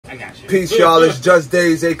I got you. Peace, y'all. It's Jus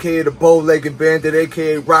Daze, aka the Bow-Legged Bandit,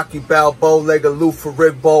 aka Rocky Balboa, Lou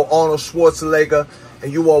Ferrigbo, Arnold Schwarzenegger,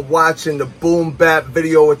 and you are watching the Boom Bap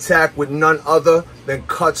Video Attack with none other than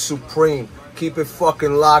Cut Supreme. Keep it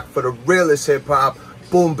fucking locked for the realest hip hop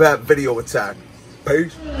Boom Bap Video Attack.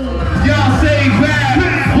 Peace. Y'all say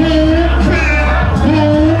bap, boom bap,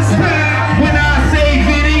 boom bap. When I say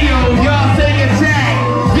video, y'all say attack.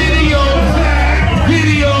 Video attack,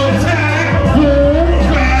 video attack, boom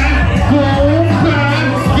bap, boom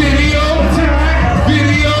bap. Video attack,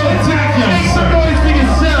 video attack. Make some noise for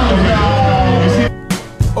yourself,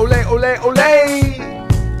 y'all. Ole, ole, ole.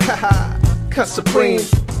 Haha. Cut Supreme.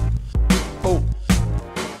 Oh.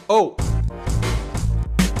 Oh.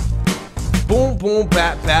 Boom, boom,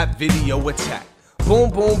 bap, bap, video attack. Boom,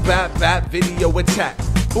 boom, bap, bap, video attack.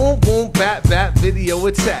 Boom, boom, bap, bap, video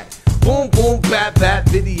attack. Boom, boom, bap, bap,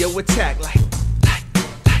 video attack.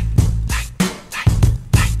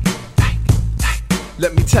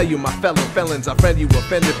 Let me tell you, my fellow felons, I friend you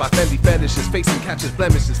offended by Fendi fetishes, facing catches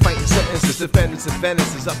blemishes, fighting sentences, defendants and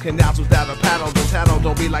menaces, up canals without a paddle. Don't tattle,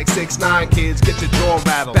 don't be like 6'9" kids, get your jaw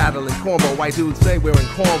rattled. Battling cornrow, white dudes, they wearing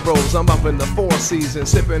cornrows. I'm up in the Four Seasons,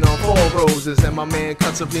 sipping on 4 roses, and my man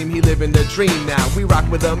Cut Supreme, he living the dream now. We rock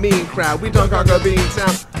with a mean crowd, we dunk our Bean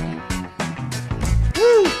Town.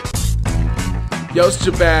 Woo! Yo, it's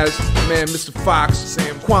Jabaz, man, Mr. Fox,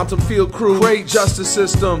 Sam, Quantum Field Crew, Great Justice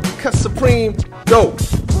System, Cut Supreme, go!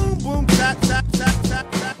 Boom boom tap tap tap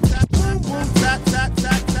tap tap tap. Boom boom tap tap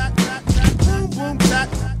tap tap tap tap. Boom boom tap.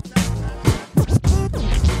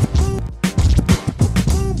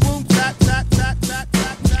 Boom boom tap tap tap tap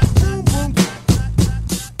tap tap. Boom boom.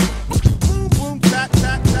 Boom boom tap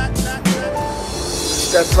tap tap tap tap.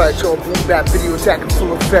 That's right, y'all. Boom Bap Video Attack in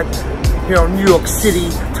full effect. Here on New York City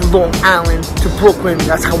to Long Island to Brooklyn.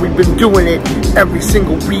 That's how we've been doing it every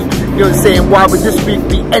single week. You know what I'm saying? Why would this week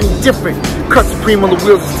be any different? Cut Supreme on the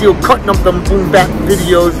wheels of steel, cutting up them Boom Bap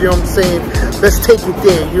videos. You know what I'm saying? Let's take it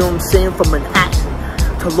there. You know what I'm saying? From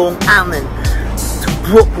Manhattan to Long Island to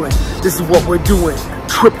Brooklyn. This is what we're doing.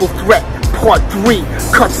 Triple Threat Part 3.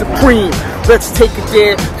 Cut Supreme. Let's take it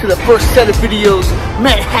there to the first set of videos,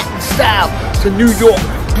 Manhattan style, to New York,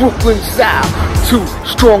 Brooklyn style, to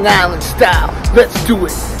Strong Island style. Let's do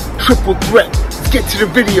it. Triple Threat. Let's get to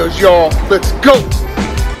the videos, y'all. Let's go.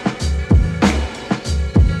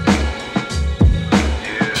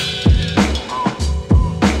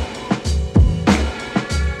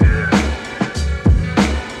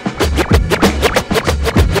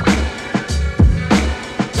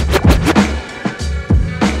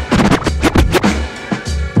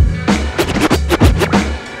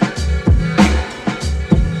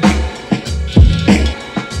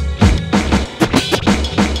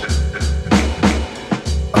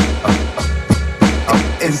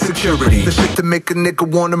 Insecurity. The shit that make a nigga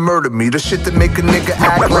wanna murder me. The shit that make a nigga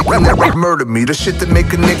act like he never murdered me. The shit that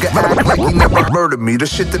make a nigga act like he never murdered me. The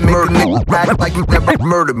shit that make a nigga act like he never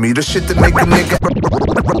murdered me. The shit that make a nigga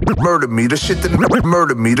murder me. The shit that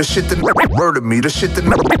murder me. The shit that murder me. The shit that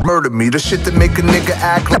murder me. The shit that make a nigga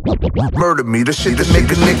act like murder me. The shit that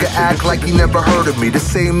make a nigga act like he never heard of me. The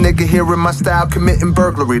same nigga hearing my style committing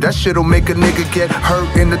burglary. That shit'll make a nigga get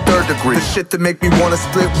hurt in the 3rd degree. The shit that make me wanna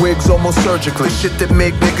split wigs almost surgically. The shit that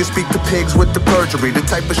make niggas speak to pigs with the perjury. The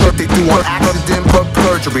type of shit they do on accident but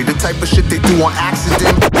perjury. The type of shit they do on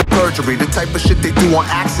accident perjury. The type of shit they do on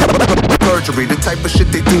accident perjury. The type of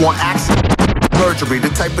shit they do on accident perjury. The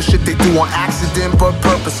type of shit they do on accident but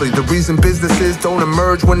purposely. The reason businesses don't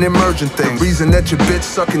emerge when they're merging things. The reason that your bitch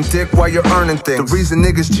sucking dick while you're earning things. The reason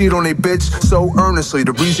niggas cheat on they bitch so earnestly.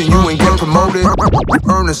 The reason you ain't get promoted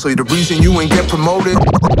earnestly. The reason you ain't get promoted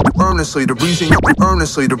earnestly. The reason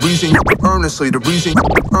earnestly. The reason earnestly. The reason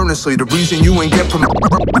earnestly. The reason you ain't get promoted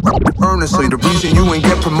earnestly. The reason you ain't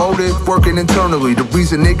get promoted working internally. The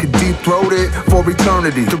reason they could deep throat it for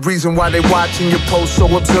eternity. The reason why they watching your post so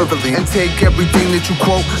observantly and take everything that you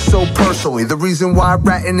quote so personally. The reason why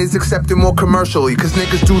ratting is accepted more commercially. Cause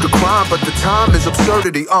niggas do the crime but the time is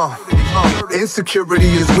absurdity. Insecurity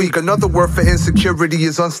is weak. Another word for insecurity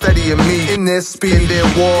is unsteady in me. In their speed, in their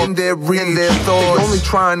walk, in their reach, in their thoughts. They only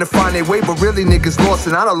trying to find their way, but really niggas lost.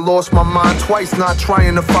 And I done lost my mind twice, not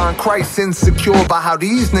trying to find Christ. Insecure by how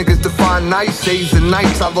these niggas define nice days and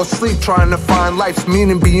nights. I lost sleep trying to find life's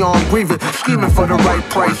meaning beyond grieving. Scheming for the right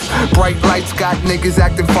price. Bright lights got niggas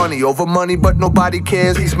acting funny over money, but nobody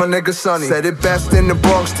cares. Peace, my nigga Sonny said it best in the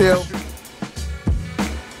Bronx Tale.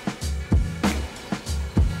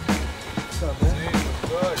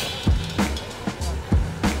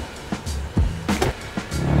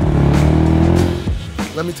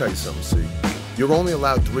 Let me tell you something, see. You're only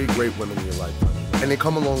allowed 3 great women in your lifetime. And they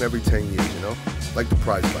come along every 10 years, you know? like the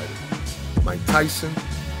prize fighters. Mike Tyson,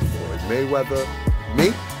 Floyd Mayweather,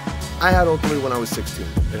 me. I had all three when I was 16.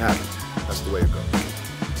 It happened. That's the way it goes.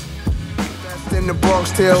 In the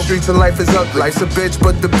Bronx tale, streets of life is ugly. Life's a bitch,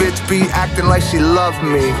 but the bitch be acting like she love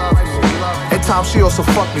me. At times she also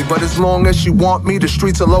fuck me, but as long as she want me, the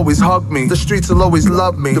streets will always hug me. The streets will always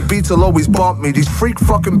love me. The beats will always bump me. These freak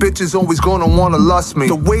fucking bitches always gonna wanna lust me.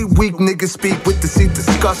 The way weak niggas speak with deceit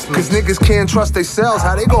disgust me. Cause niggas can't trust themselves,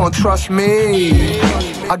 how they gonna trust me?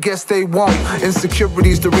 I guess they won't.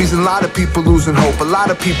 Insecurity's the reason a lot of people losing hope. A lot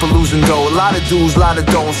of people losing dough. A lot of dudes, a lot of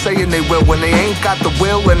don't. Saying they will when they ain't got the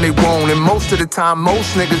will and they won't. And most of the time,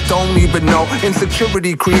 most niggas don't even know.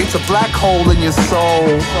 Insecurity creates a black hole in your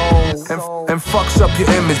soul and fucks up your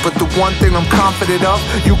image. But the one thing I'm confident of,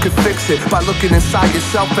 you can fix it by looking inside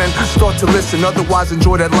yourself and start to listen. Otherwise,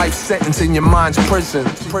 enjoy that life sentence in your mind's prison.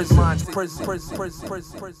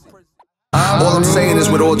 All I'm saying is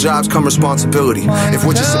with all jobs come responsibility. If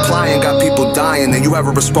what you're supplying got people dying, then you have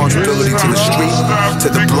a responsibility to the street, to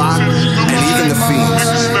the block, and even the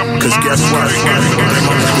fiends. Cause guess what?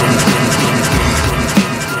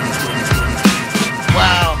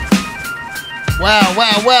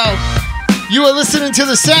 Wow. You are listening to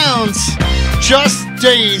the sounds. Jus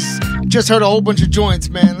Daze. Just heard a whole bunch of joints,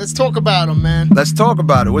 man. Let's talk about them, man. Let's talk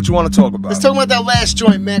about it. What you want to talk about? Let's talk about that last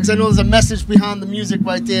joint, man, because I know there's a message behind the music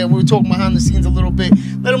right there. We were talking behind the scenes a little bit.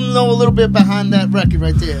 Let them know a little bit behind that record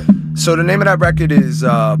right there. So the name of that record is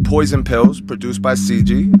Poison Pills, produced by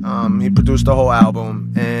CG. He produced the whole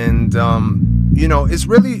album, and you know, it's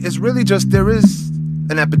really just there is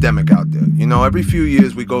an epidemic out there. You know, every few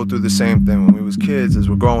years we go through the same thing when we was kids, as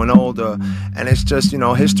we're growing older, and it's just, you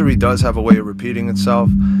know, history does have a way of repeating itself,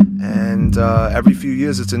 and every few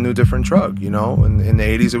years it's a new different drug, you know. In the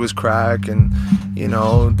 80s it was crack, and, you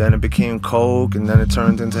know, then it became coke, and then it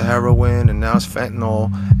turned into heroin, and now it's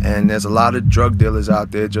fentanyl, and there's a lot of drug dealers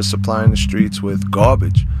out there just supplying the streets with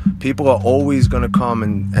garbage. People are always going to come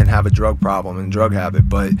and have a drug problem and drug habit,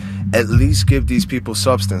 but at least give these people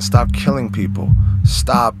substance. Stop killing people.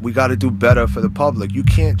 Stop. We got to do better for the public. You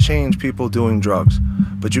can't change people doing drugs,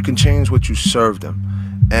 but you can change what you serve them.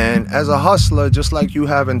 And as a hustler, just like you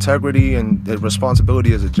have integrity and the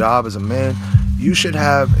responsibility as a job, as a man, you should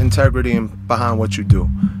have integrity behind what you do.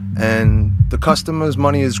 And the customer's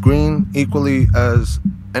money is green equally as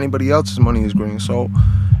anybody else's money is green. So,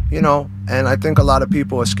 you know, and I think a lot of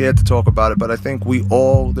people are scared to talk about it, but I think we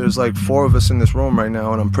all, there's like 4 of us in this room right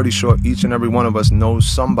now, and I'm pretty sure each and every one of us knows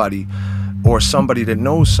somebody or somebody that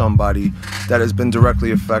knows somebody that has been directly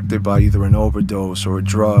affected by either an overdose or a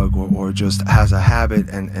drug or just has a habit,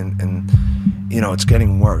 and you know, it's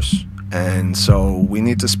getting worse. And so we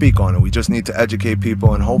need to speak on it. We just need to educate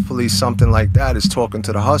people, and hopefully something like that is talking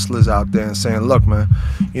to the hustlers out there and saying, look, man,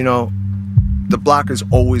 you know, the block is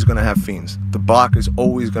always going to have fiends. The block is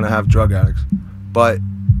always going to have drug addicts. But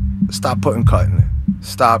stop putting cut in it.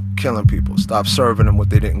 Stop killing people. Stop serving them what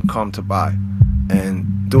they didn't come to buy.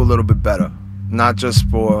 And do a little bit better. Not just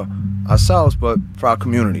for ourselves, but for our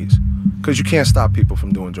communities. Because you can't stop people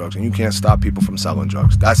from doing drugs, and you can't stop people from selling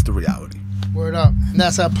drugs. That's the reality. Word up. And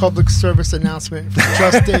that's our public service announcement for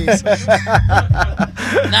Jus Daze. No,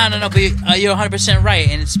 but you're 100% right.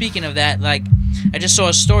 And speaking of that, like, I just saw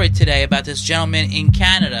a story today about this gentleman in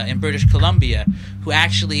Canada, in British Columbia, who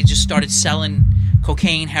actually just started selling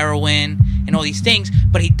cocaine, heroin, and all these things.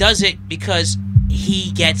 But he does it because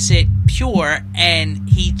he gets it pure, and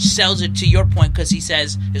he sells it, to your point, because he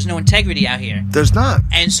says there's no integrity out here. There's not.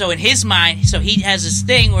 And so in his mind, so he has this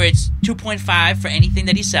thing where it's 2.5 for anything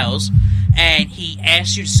that he sells, and he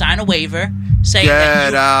asks you to sign a waiver saying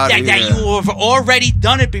that you have already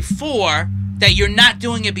done it before, that you're not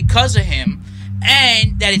doing it because of him,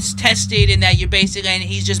 and that it's tested, and that you're basically, and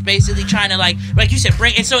he's just basically trying to, like you said,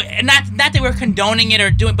 bring it. So not that we're condoning it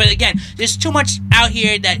or doing, but again, there's too much out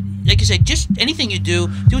here that, like you said, just anything you do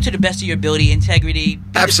it to the best of your ability, integrity.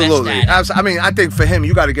 Absolutely. I mean, I think for him,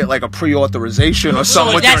 you got to get like a pre-authorization or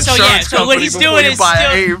something with your insurance company. So what he's doing is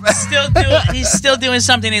he's still doing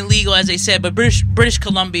something illegal, as they said. But British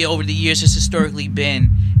Columbia over the years has historically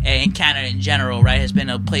been, in Canada in general, right, has been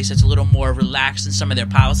a place that's a little more relaxed in some of their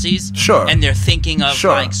policies. Sure. And they're thinking of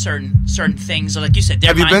like certain things. So like you said,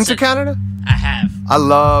 have you been to Canada? I have. I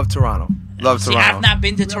love Toronto. Toronto. I've not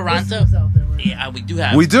been to Toronto. Yeah, we do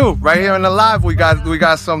have. We do. Right here in the live, we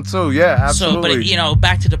got some too. Yeah, absolutely. So, but you know,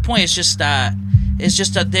 back to the point, it's just that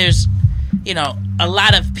there's, you know, a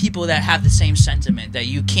lot of people that have the same sentiment, that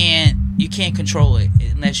you can't control it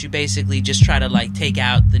unless you basically just try to like take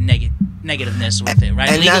out the negativeness with it,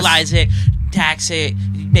 right? Legalize it, tax it,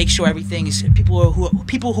 make sure everything is people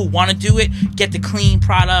who want to do it get the clean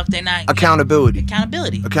product. They're not accountability,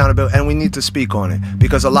 and we need to speak on it,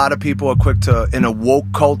 because a lot of people are quick to, in a woke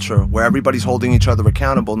culture where everybody's holding each other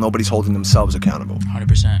accountable, nobody's holding themselves accountable.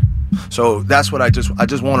 100%. So that's what I just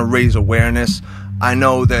want to raise awareness. I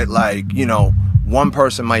know that, like, you know, one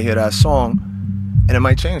person might hear that song and it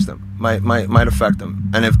might change them, might affect them.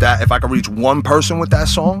 And if I can reach one person with that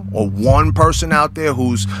song, or one person out there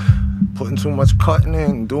who's putting too much cutting in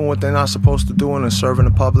and doing what they're not supposed to do and serving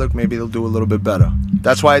the public, maybe they'll do a little bit better.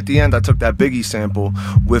 That's why at the end I took that Biggie sample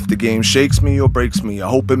with "The game shakes me or breaks me, I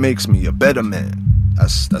hope it makes me a better man."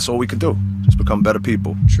 That's all we can do. Just become better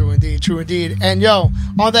people. True indeed, true indeed. And yo,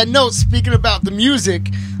 on that note, speaking about the music,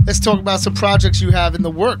 let's talk about some projects you have in the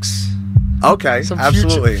works. Okay, some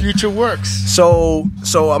absolutely. Future works. So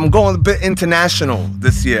I'm going a bit international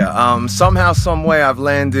this year. Somehow, some way, I've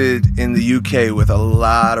landed in the UK with a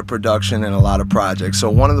lot of production and a lot of projects. So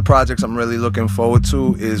one of the projects I'm really looking forward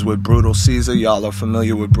to is with Brutal Caesar. Y'all are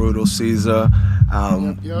familiar with Brutal Caesar.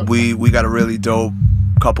 Yep. We got a really dope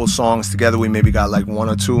couple songs together. We maybe got like one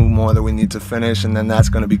or two more that we need to finish, and then that's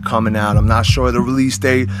going to be coming out. I'm not sure the release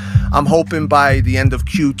date. I'm hoping by the end of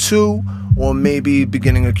Q2 or maybe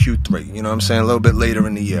beginning of Q3, you know what I'm saying, a little bit later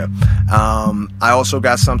in the year. I also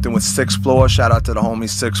got something with Sixth Floor. Shout out to the homie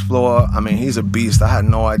Sixth Floor. I mean, he's a beast. I had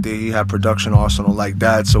no idea he had production arsenal like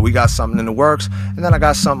that. So we got something in the works. And then I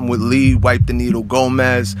got something with Lee Wipe the Needle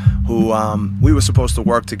Gomez, who we were supposed to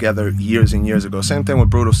work together years and years ago. Same thing with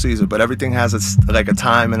Brutal Caesar, but everything has a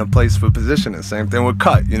time and a place for positioning. Same thing with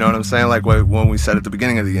Cut, you know what I'm saying, like when we said at the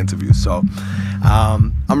beginning of the interview. So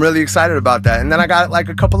I'm really excited about that. And then I got like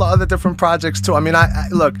a couple of other different projects too. I mean, I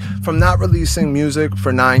look, from not releasing music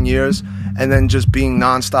for 9 years and then just being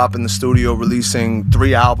nonstop in the studio, releasing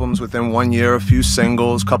 3 albums within 1 year, a few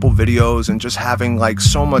singles, couple videos, and just having like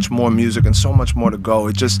so much more music and so much more to go.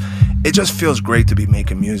 It just feels great to be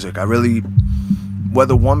making music. I really,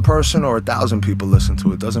 whether one person or 1,000 people listen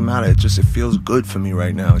to it, doesn't matter. It feels good for me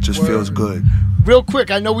right now. It just feels good. Real quick,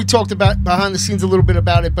 I know we talked about behind the scenes a little bit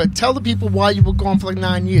about it, but tell the people why you were gone for like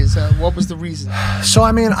 9 years. What was the reason? So,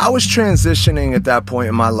 I mean, I was transitioning at that point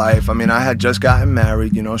in my life. I mean, I had just gotten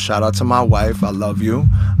married, you know, shout out to my wife, I love you.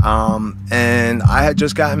 And I had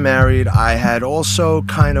just gotten married. I had also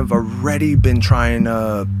kind of already been trying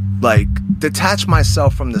to, like, detach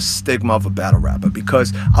myself from the stigma of a battle rapper,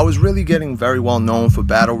 because I was really getting very well known for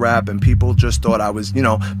battle rap, and people just thought I was, you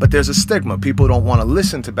know, but there's a stigma. People don't want to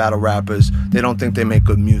listen to battle rappers. They don't think they make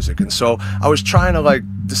good music. And so I was trying to like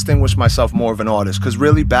distinguish myself more of an artist, because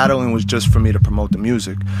really battling was just for me to promote the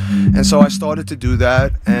music. And so I started to do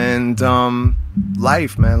that, and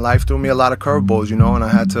life threw me a lot of curveballs, you know, and I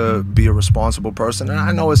had to be a responsible person. And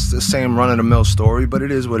I know it's the same run-of-the-mill story, but it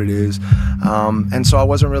is what it is. And so I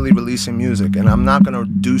wasn't really releasing music, and I'm not gonna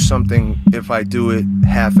do something if I do it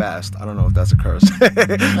half-assed. I don't know if that's a curse.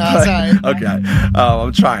 Okay,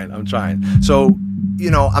 I'm trying. So, you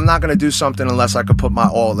know, I'm not going to do something unless I could put my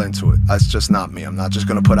all into it. That's just not me. I'm not just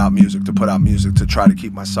going to put out music to try to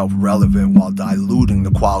keep myself relevant while diluting the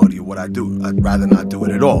quality of what I do. I'd rather not do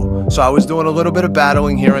it at all. So I was doing a little bit of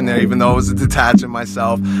battling here and there, even though I was detaching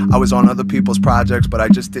myself. I was on other people's projects, but I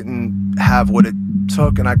just didn't have what it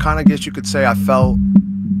took. And I kind of guess you could say I fell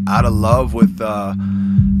out of love with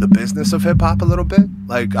the business of hip-hop a little bit.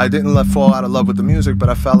 Like, I didn't fall out of love with the music, but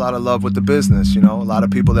I fell out of love with the business, you know. A lot of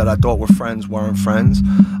people that I thought were friends weren't friends.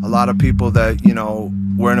 A lot of people that, you know,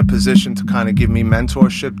 were in a position to kind of give me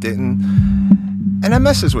mentorship didn't. And that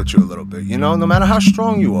messes with you a little bit, you know. No matter how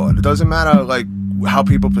strong you are, it doesn't matter, like, how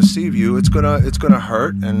people perceive you. It's gonna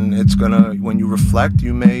hurt, and it's gonna, when you reflect,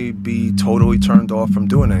 you may be totally turned off from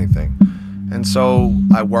doing anything. And so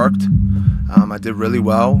I worked. I did really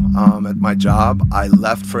well at my job. I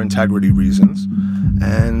left for integrity reasons,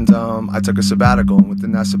 and I took a sabbatical. And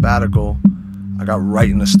within that sabbatical, I got right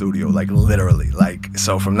in the studio, like literally. Like,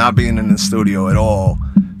 so from not being in the studio at all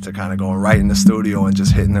to kind of going right in the studio and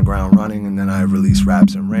just hitting the ground running. And then I released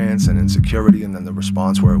Raps and Rants and Insecurity, and then the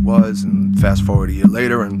response where it was. And fast forward a year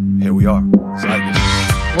later, and here we are.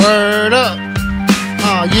 Word up.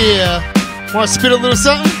 Oh yeah. Want to spit a little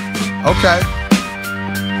something? Okay.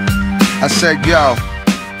 I said, yo.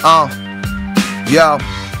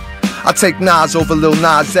 I take Nas over Lil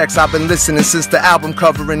Nas X. I've been listening since the album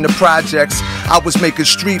covering the projects. I was making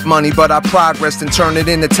street money, but I progressed and turned it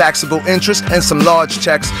into taxable interest and some large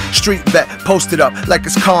checks. Street vet, posted up like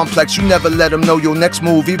it's complex. You never let them know your next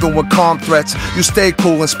move, even with calm threats. You stay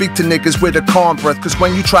cool and speak to niggas with a calm breath, cause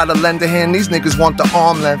when you try to lend a hand, these niggas want the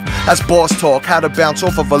arm length. That's boss talk, how to bounce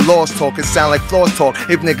off of a lost talk. It sound like floss talk,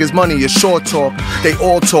 if niggas money is short talk. They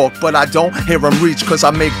all talk, but I don't hear them reach, cause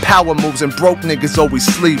I make power moves and broke niggas always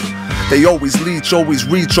sleep. They always leech, always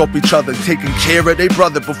reach off each other, taking care of their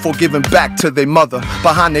brother before giving back to their mother.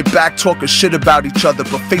 Behind their back talking shit about each other,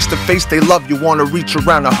 but face to face they love you, wanna reach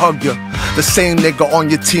around and hug you. The same nigga on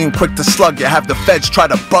your team quick to slug you, have the feds try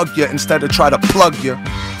to bug you instead of try to plug you.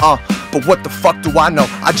 But what the fuck do I know?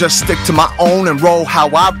 I just stick to my own and roll how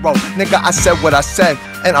I wrote. Nigga, I said what I said,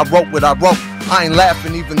 and I wrote what I wrote. I ain't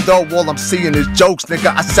laughing even though all I'm seeing is jokes.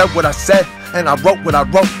 Nigga, I said what I said, and I wrote what I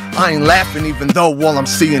wrote. I ain't laughing even though all I'm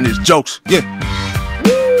seeing is jokes. Yeah.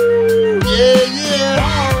 Yeah.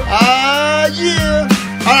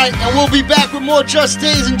 Alright, and we'll be back with more Jus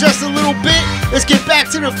Daze in just a little bit. Let's get back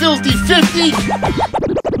to the Filthy 50.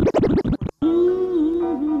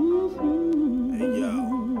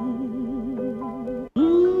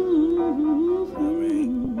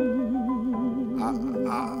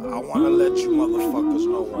 I wanna let you motherfuckers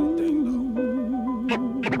know one thing though.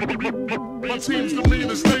 My team's the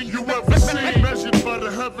meanest thing you ever seen, measured by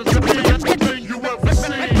the heavens. The meanest thing you ever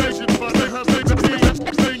seen, measured by the heavens. The meanest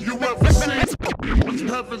thing you ever seen,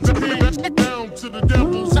 heavens down to the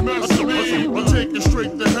devil's mercy. I'll take you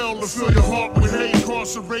straight to hell and fill your heart with hate,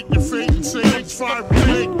 incarcerate your fate and say it's fire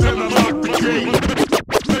break, then I lock the gate.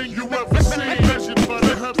 Thing you ever seen, measured by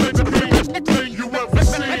the heavens. The meanest thing you ever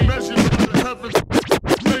seen, measured by the heavens.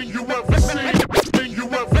 Thing you ever seen, thing you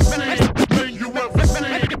ever seen, thing you ever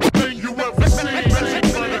seen, thing you ever seen, measured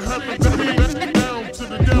by the heavens. The meanest down to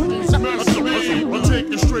the devil's mercy. I'll take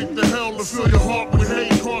you straight to hell and fill your heart with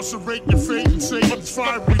hate, incarcerate your fate and say it's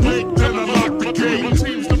fiery lake, then I lock the gate. My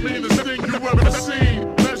team's the meanest thing you ever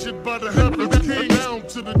seen, measured by the heavens. King down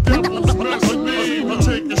to the devil's mercy. I'll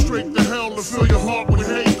take you straight to hell and fill your heart with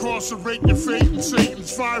hate, incarcerate your fate and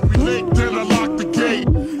Satan's fiery lake, then I lock the gate.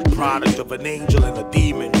 Product of an angel and a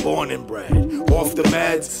demon, born and bred. Off the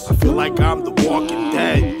meds, I feel like I'm the walking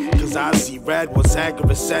dead. Cause I see red when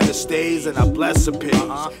Sagara center stays and I bless a page.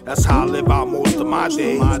 That's how I live out most of my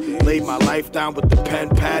days. Laid my life down with the pen,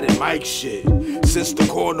 pad, and mic shit. Since the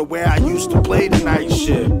corner where I used to play the night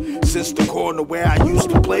shift. Since the corner where I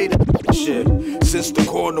used to play the shit. Since the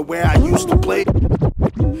corner where I used to play.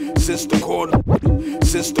 Since the corner,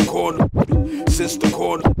 since the corner, since the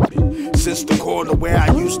corner, since the corner where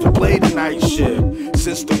I used to play the night shift.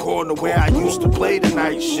 Since the corner where I used to play the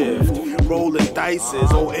night shift. Rolling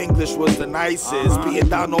dices, old English was the nicest. Being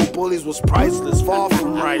down no bullies was priceless, far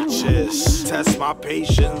from righteous. Test my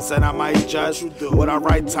patience and I might judge what I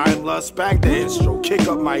write timeless. Bang the intro, kick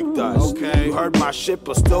up mic dust. You heard my shit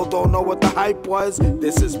but still don't know what the hype was.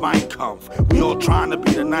 This is Mein Kampf. We all trying to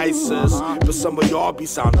be the nicest, but some of y'all be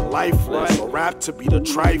sounding lifeless or rap to be the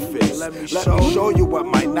trifest. Let me show you what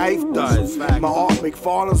my knife does. My art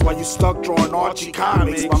McFarlane's while you stuck drawing Archie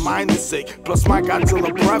comics. My mind is sick, plus my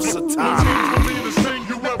Godzilla breaths of time. The meanest thing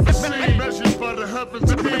you ever seen, measured by the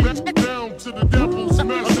heavens. Down to the devil's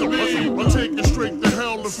mercy. I'll take you straight to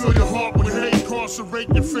hell and fill your heart with hate, incarcerate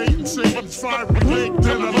your fate and Satan's fiery lake,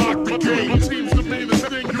 then I lock the gate. My team's the meanest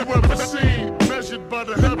thing you ever seen, measured by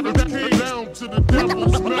the heavens. Came down to the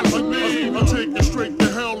devil's mercy. I'll take you straight to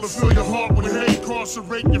hell and fill your heart with hate,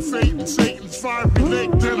 incarcerate your fate and Satan's fiery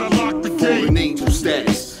lake, then I lock the gate. Fallen angel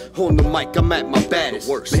status. On the mic, I'm at my baddest.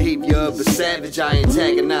 Behavior of the savage, I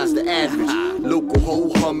antagonize the average. Local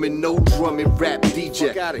ho humming, no drumming, rap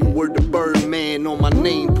DJ. Word the Birdman on my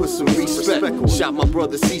name, put some respect. Shot my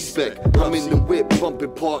brother C-Spec. I'm in the whip,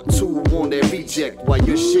 bumping part 2 on that reject. While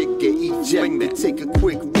your shit get ejected, take a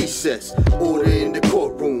quick recess. Order in the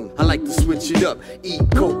courtroom. I like to switch it up. Eat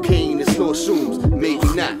cocaine and snort shrooms. Maybe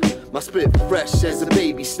not. My spit fresh as a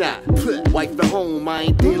baby snot. Wife at home, I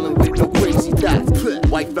ain't dealing with no crazy thoughts.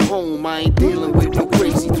 Wife at home, I ain't dealing with no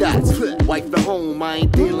crazy thoughts. Wife at home, I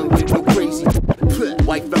ain't dealing with no crazy.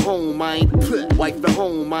 Wife at home, I ain't. Wife at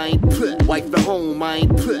home, I ain't. Wife at home, I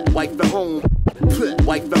ain't. Wife at home.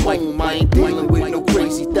 Wife at home, I ain't dealing with no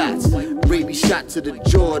crazy thoughts. Rabies shot to the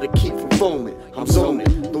jaw to keep from foaming. I'm zoning.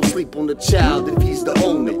 Don't sleep on the child if he's the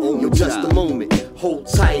omen. Yo, just a moment. Hold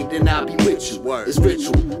tight and I'll be with you. It's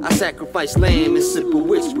ritual. I sacrifice lamb and sip a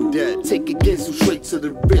witch brew. Take a Ginsu straight to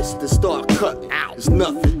the wrist and start cutting. It's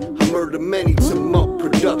nothing. I murder many to mump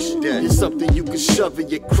production. It's something you can shove in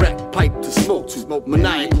your crack pipe to smoke to.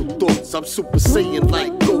 Maniacal thoughts. I'm Super Saiyan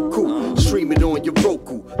like Goku. stream it on your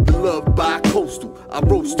Roku. The love by coastal, I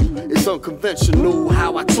roast you. It's unconventional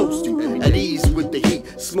how I toast you. At ease with the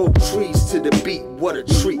heat, smoke trees to the beat. What a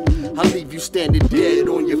treat! I leave you standing dead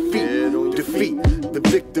on your feet. Defeat, the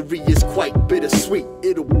victory is quite bittersweet.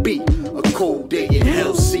 It'll be a cold day in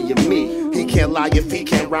hell seeing me. He can't lie if he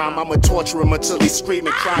can't rhyme. I'ma torture him until he scream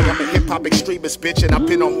and cry. I'm a hip-hop extremist, bitch, and I've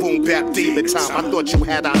been on boom bap demon time. I thought you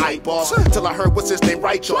had a hype boss till I heard what's his name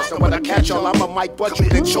right, y'all. So when I catch y'all, I'ma mic butt you,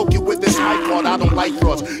 then choke you with this mic cord. I don't like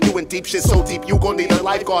frauds. You in deep shit so deep, you gon' need a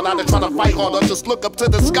lifeguard. I done try to fight hard, or just look up to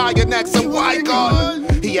the sky and ask him why, God.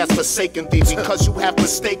 He has forsaken thee because you have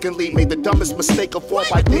mistakenly made the dumbest mistake of all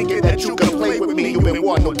by thinking that you can play with me. You been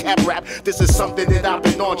war, no cap rap. This is something that I've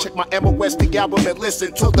been on. Check my MOSD album and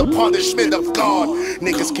listen to the punishment of God.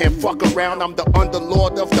 Niggas can't fuck around. I'm the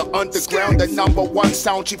underlord of the underground, the #1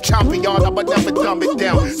 sound chief champion. I'ma never dumb it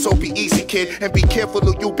down. So be easy, kid, and be careful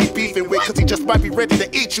who you be beefing with, cause he just might be ready to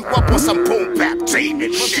eat you up on some boom bap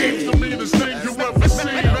demon shit.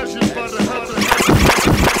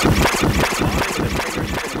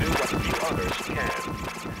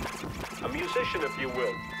 A musician, if you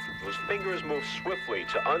will, whose fingers move swiftly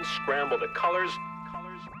to unscramble the colors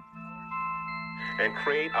and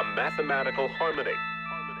create a mathematical harmony.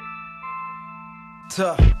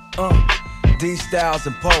 These styles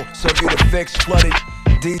and Poe, serve you the fix flooded.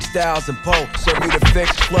 These styles and Poe, serve you the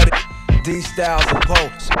fix flooded. These styles and Poe.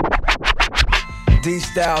 These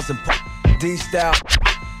styles and Poe. These styles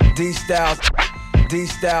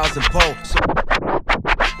and Poe.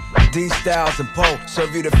 These styles and Poe,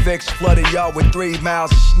 serve you the fix, flooding y'all with 3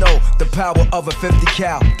 miles of snow. The power of a 50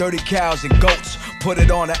 cow, 30 cows and goats. Put it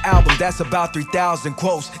on an album, that's about 3,000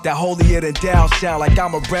 quotes. That holier than down sound like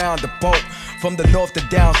I'm around the boat. From the north to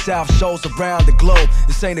down south, shows around the globe.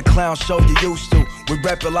 This ain't a clown show you used to. We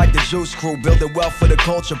rep it like the Juice Crew, building wealth for the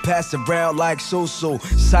culture, pass it round like Susu.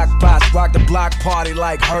 Sock box, rock the block, party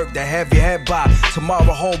like Herb, the heavy head bop.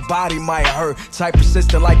 Tomorrow whole body might hurt. Type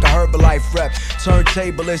persistent like a Herbalife rep.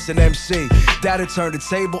 Turntablist and MC, that'll turn the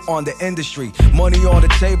table on the industry. Money on the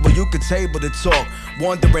table, you could table the talk.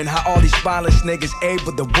 Wondering how all these spineless niggas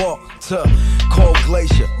able to walk to cold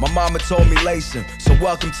glacier. My mama told me lace him, so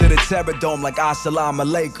welcome to the Terror Dome like Assalamu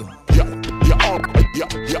alaikum.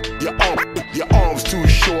 Your arms too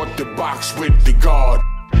short to box with the guard.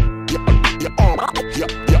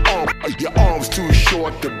 Your arms too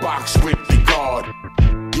short to box with the guard.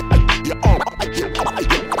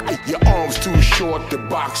 Your arms too short to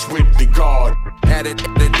box with the guard. Had it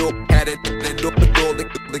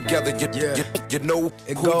together, you know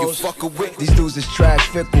It who goes, you fuckin' with. these dudes is trash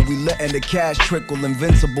fickle, we letting the cash trickle.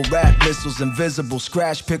 Invincible rap missiles, invisible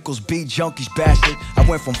scratch pickles, beat junkies bastard. I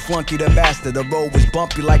went from flunky to master, the road was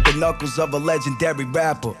bumpy like the knuckles of a legendary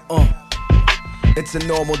rapper. It's a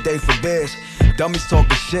normal day for bears. Dummies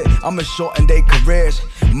talking shit, I'ma shorten their careers.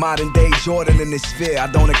 Modern day Jordan in this sphere. I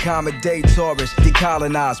don't accommodate tourists,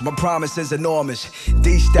 decolonize, my promise is enormous.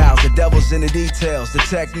 These styles, the devil's in the details. The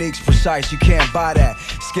technique's precise, you can't buy that.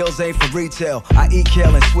 Skills ain't for retail, I eat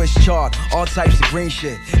kale and Swiss chard. All types of green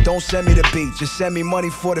shit, don't send me the beat, just send me money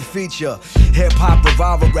for the feature. Hip-hop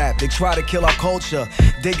revival rap, they try to kill our culture.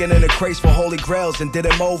 Digging in the crates for holy grails and did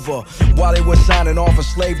them over. While they were signing off for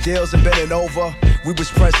slave deals and bending over, we was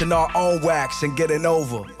pressing our own wax and getting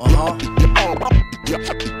over.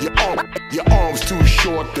 Your arms too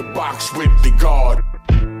short to box with the guard.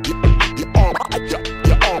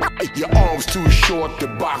 Your arms too short to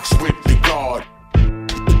box with the guard.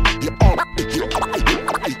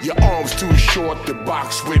 Your arms too short to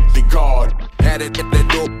box with the guard. Had it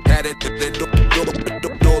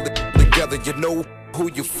together, you know who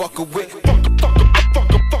you fuckin' with.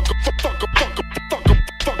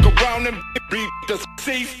 Fuck around and beat the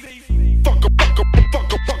safe. Fuck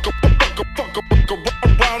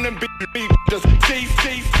around and beat the safe.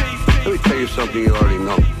 Let me tell you something you already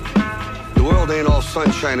know. The world ain't all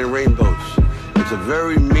sunshine and rainbows. It's a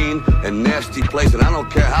very mean and nasty place, and I don't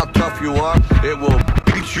care how tough you are, it will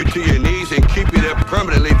beat you to your knees and keep you there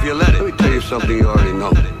permanently if you let it. Let me tell you something you already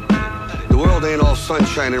know. The world ain't all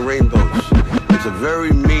sunshine and rainbows. It's a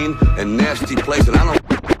very mean and nasty place, and I don't.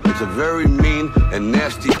 It's a very mean and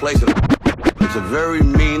nasty place. It's a very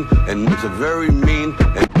mean and it's a very mean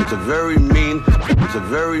and it's a very mean. It's a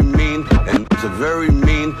very mean and it's a very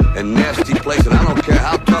mean and nasty place, and I don't care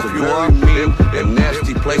how tough you are. Mean and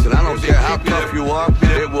nasty place, and I don't care how tough you are.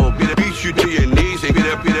 It will beat you to your knees and be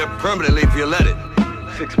there permanently if you let it.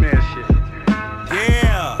 6-man shit.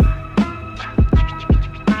 Yeah.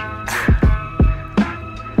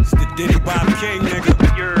 It's the Diddy Bob King, nigga.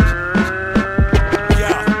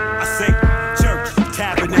 Yeah, I say church,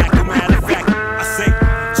 tabernacle, matter of fact. I say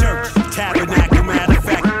church, tabernacle, matter of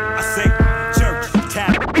fact. I say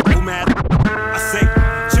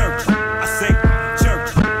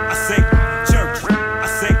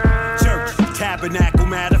tackle.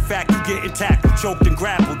 Matter of fact, you getting tackled, choked and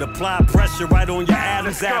grappled. Apply pressure right on your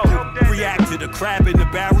Adam's apple. React to the crab in the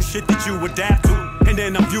barrel shit that you adapt to. And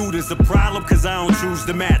then I'm viewed as a problem cause I don't choose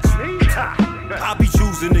to match you. I be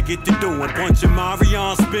choosing to get to doing. Bunch of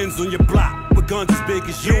Marion spins on your block with guns as big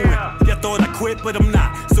as you. Y'all thought I quit, but I'm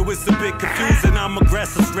not. So it's a bit confusing. I'm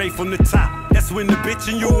aggressive straight from the top. That's when the bitch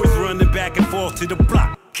and you is running back and forth to the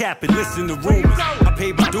block. Cap and listen to rumors. I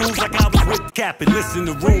paid my dues like I was with Cap and listen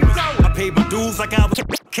to rumors. I paid my dues like I was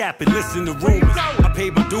Cap and listen to rumors. I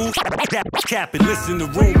paid my dues Cap and listen to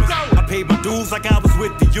rumors. I paid my dues like I was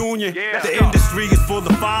with the union. The industry is full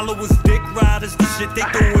of followers, dick riders, the shit they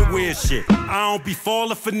doing weird shit. I don't be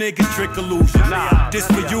falling for niggas, trick illusions. This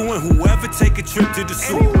for you and whoever take a trip to the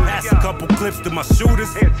zoo. Pass a couple clips to my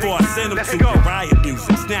shooters before I send them to your riot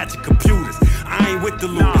music, snatching computers. I ain't with the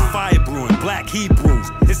looters, fire brewing, black Hebrews.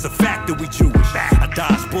 It's a fact that we Jewish. I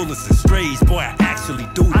dodge bullets and strays, boy, I actually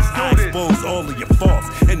do this. I expose all of your faults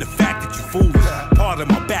and the fact that you foolish. Part of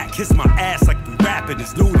my back, kiss my ass like we rapping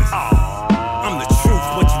is ludicrous. I'm the truth,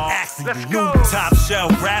 what you actually knew. Top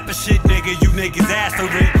shelf rapper shit, nigga, you niggas after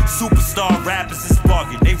it. Superstar rappers is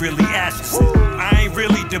bugging, they really ass shit. I ain't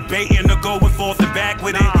really debating or going forth and back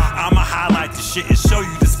with it. I'ma highlight the shit and show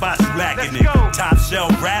you the spots you lacking in. Top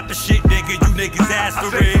shelf rapper shit, nigga, you niggas ask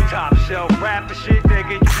for it. Top shelf rapper shit,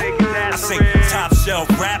 nigga, you niggas ask for it. I say top shelf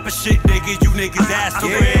rapper shit, nigga, you niggas ask for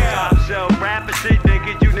it. Top shelf rapper shit,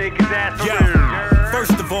 nigga, you niggas ask for it.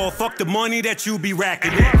 First of all, fuck the money that you be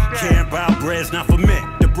racking in. Care about breads, not for me.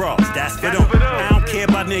 The bros, that's for them. I don't care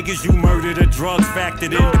about niggas you murdered or drugs factored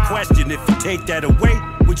in. The question, if you take that away,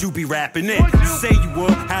 would you be rapping it? You say you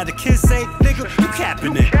would, how the kids say, nigga, you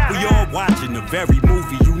capping it. We all watching the very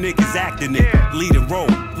movie you niggas acting it. Leading role,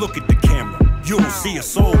 look at the camera. You don't see a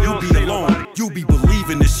soul, you be alone. You be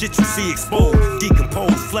believing the shit you see exposed.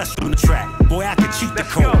 Decomposed flesh on the track. Boy, I could cheat the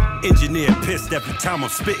code. Engineer pissed every time I'm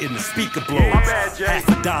spitting, the speaker blows.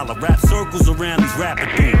 $50 rap circles around these rapper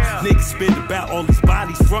dudes. Niggas spit about all these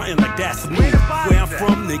bodies frontin' like that's a move. Where I'm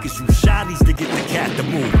from, niggas use shotties to get the cat to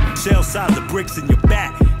move. Shell size of bricks in your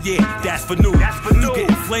back, yeah, that's for new. You get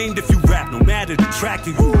inflamed if you rap, no matter the track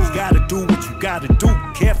you use. Gotta do what you gotta do,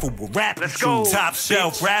 careful with rap you choose. Top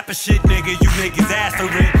shelf rapper shit, nigga, you niggas ask for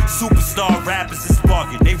it. Superstar rappers is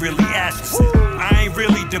bugging, they really ask for it. I ain't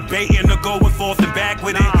really debating or going forth and back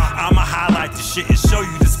with it. I'ma highlight the shit and show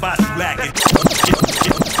you the spots you lacking.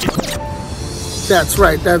 That's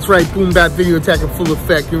right. Boom Bap Video Attack in full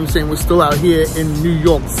effect. You know what I'm saying? We're still out here in New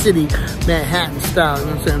York City, Manhattan style. You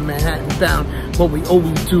know what I'm saying? Manhattan bound. What we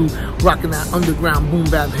always do, rocking that underground boom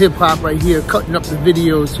bap hip hop right here, cutting up the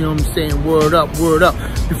videos. You know what I'm saying? Word up, word up.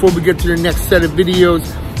 Before we get to the next set of videos,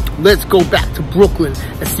 let's go back to Brooklyn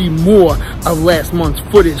and see more of last month's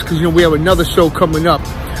footage, because you know we have another show coming up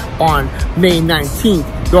on May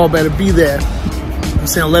 19th. Y'all better be there. I'm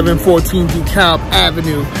saying 1114 DeKalb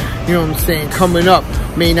Avenue. You know what I'm saying? Coming up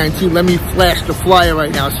May 19th. Let me flash the flyer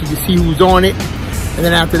right now so you can see who's on it. And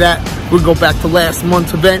then after that, we'll go back to last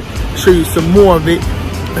month's event, show you some more of it.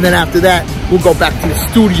 And then after that, we'll go back to the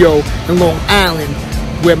studio in Long Island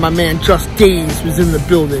where my man Jus Daze was in the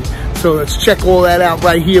building. So let's check all that out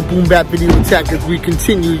right here. Boom Bap Video Attack as we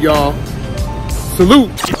continue, y'all.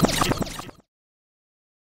 Salute.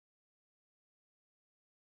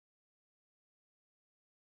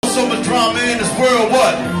 So much drama in this world,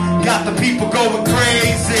 what? Got the people going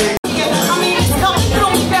crazy. I mean, it's coming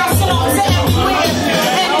through me, bouncing on everywhere.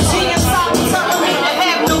 Energy inside me, telling me to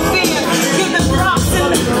have no fear. Give the props to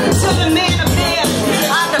the man up there.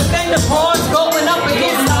 I defend the bars going up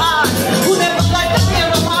against the odds. Who never let the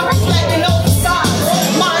air of my reflecting over the side.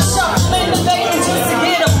 My shuffling the bacon just to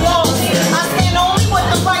get applause. I stand only with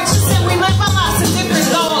the righteous and we live our lives in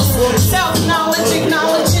different laws. Self-knowledge,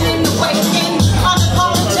 acknowledging in the waking.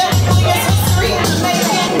 Unapologetically, it's history in the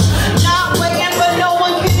making. Not waiting, but no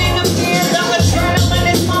one can interfere. The adrenaline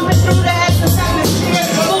is pumping through the essence atmosphere.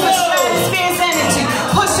 Moving stratosphere's energy,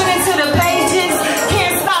 pushing into the pages.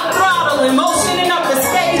 Can't stop throttling, motioning up the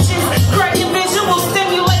stages. Creating visual,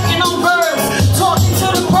 stimulating on verbs. Talking to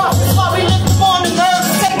the prophets while we lift up on the nerves.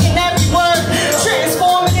 Taking every word,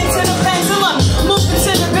 transforming into the pendulum. Moving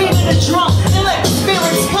to the beat of the drum and let the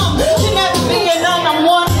spirits come. Can never be alone, I'm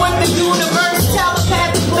one with the universe.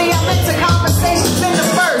 Telepathically, I'm into conversations in the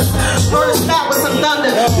first. First, that was some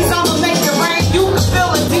thunder. Cause I'ma make it rain. You can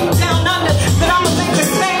feel it deep down under. That I'ma make a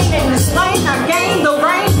stain in this lane. I gain the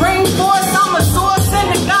rain, bring forth. I'm a source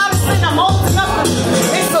and a goddess, and I'm holding up.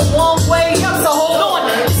 It's a one way up, so hold on.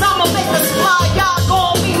 Cause I'ma make a supply. Y'all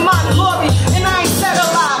gon' be my glory. And I ain't said a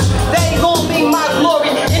lie. They gon' be my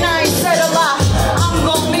glory. And I ain't said a lie. I'm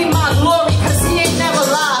gon' be my glory. Cause he ain't never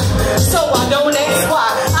lied. So I don't ask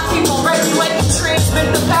why. I keep on regulating trends.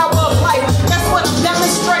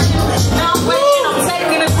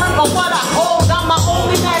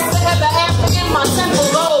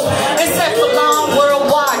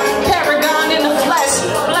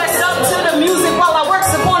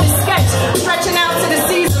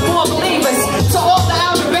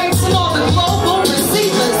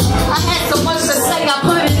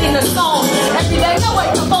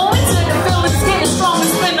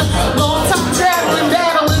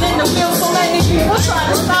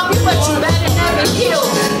 love you, but you better never yield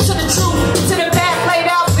to the truth, to the path laid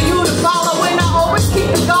out for you to follow. And I always keep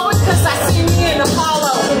it going, cause I see me in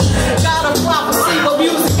Apollo. Got a prophecy with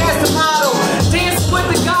music as the model. Dancing with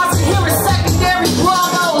the gods and hearing secondary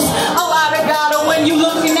bravos. A lot of God, and when you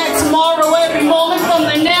looking at tomorrow, every moment from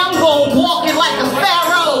the now, I'm going walking like a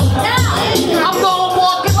pharaoh. I'm going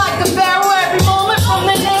walking like a pharaoh every moment from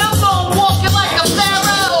the now. I'm going walking like a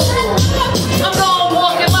pharaoh. I'm going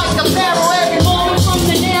walking like a pharaoh every moment from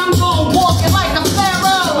the now. I'm going walking like a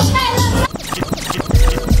pharaoh.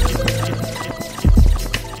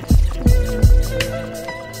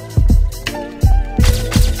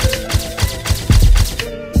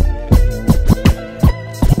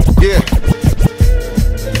 Yeah.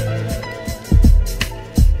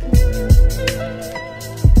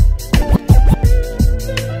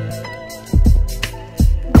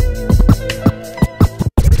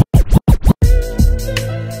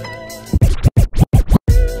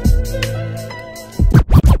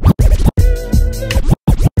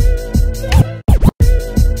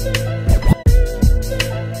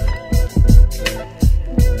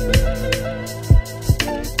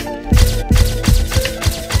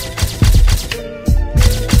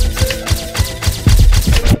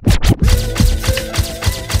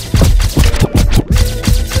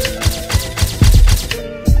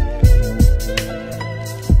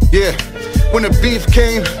 Yeah, when the beef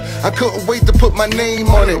came, I couldn't wait to put my name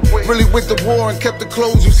on it. Really went to war and kept the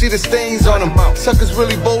clothes, you see the stains on them. Suckers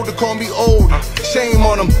really bold to call me old, shame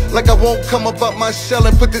on them. Like I won't come up out my shell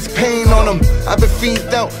and put this pain on them. I've been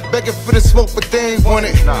fiended out, begging for the smoke, but they ain't want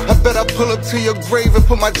it. I bet I pull up to your grave and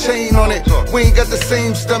put my chain on it. We ain't got the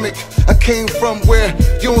same stomach. I came from where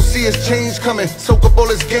you don't see his change coming. Soak up all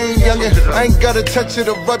this game, youngin'. I ain't gotta touch it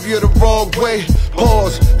or rub you the wrong way.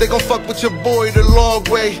 Pause, they gon' fuck with your boy the long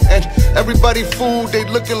way. And everybody fooled, they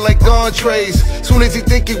looking like entrees. Soon as he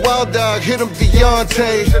think he wild dog, hit him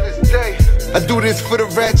Deontay. I do this for the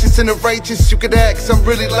ratchets and the righteous. You could ask, I'm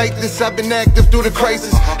really like this. I've been active through the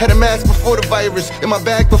crisis. Had a mask before the virus, in my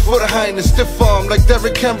bag before the highness. Stiff arm like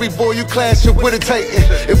Derrick Henry, boy, you clashing with a titan.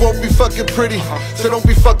 It won't be fucking pretty, so don't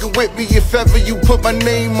be fucking with me. If ever you put my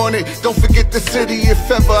name on it, don't forget the city.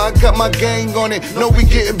 If ever I got my gang on it, know we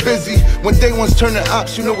getting busy. When day ones turn to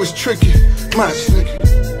ops, you know it's tricky. My shit.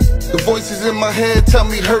 The voices in my head tell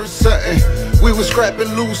me hurt something. We was scrapping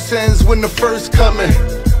loose ends when the first coming.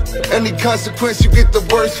 Any consequence, you get the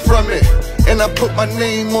worst from it. And I put my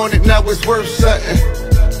name on it, now it's worth something.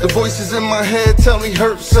 The voices in my head tell me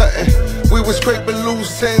hurt something. We was scraping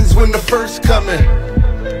loose ends when the first coming.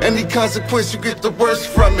 Any consequence, you get the worst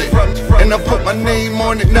from it. And I put my name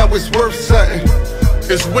on it, now it's worth something.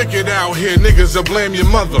 It's wicked out here, niggas will blame your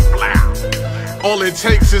mother. All it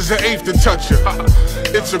takes is an eighth to touch her.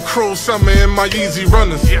 It's a cruel summer in my Yeezy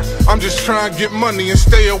runners. I'm just trying to get money and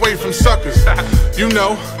stay away from suckers. You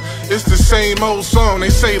know, it's the same old song. They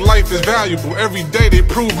say life is valuable. Every day they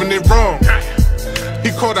proving it wrong. He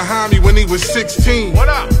caught a homie when he was 16. What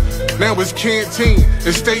up? Now it's canteen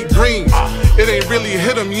and state greens. It ain't really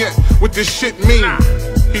hit him yet what this shit mean.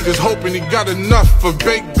 He just hoping he got enough for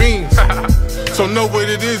baked beans. So know what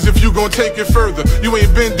it is if you gon' take it further. You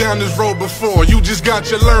ain't been down this road before, you just got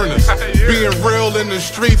your learners. Being real in the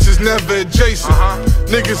streets is never adjacent.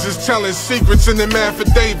 Niggas is telling secrets in them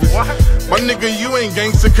affidavits. My nigga, you ain't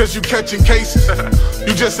gangster cause you catching cases.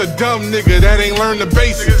 You just a dumb nigga that ain't learned the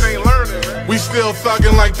basics. We still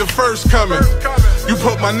thuggin' like the first coming. You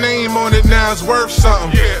put my name on it, now it's worth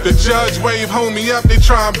something. The judge wave homie up, they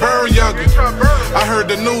try and burn youngin'. I heard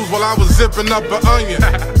the news while I was zipping up an onion.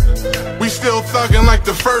 We still thuggin' like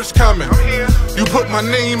the first coming. You put my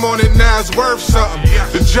name on it, now it's worth something.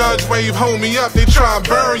 The judge wave homie up, they try and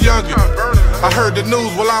burn youngin'. I heard the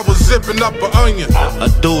news while I was zipping up an onion. I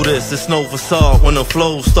do this, it's no facade when the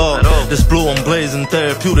flow start. This blue I'm blazing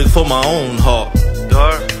therapeutic for my own heart.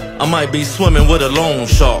 I might be swimming with a loan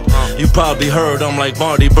shark. You probably heard I'm like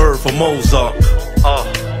Marty Bird for Mozart.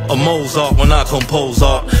 A Mozart when I compose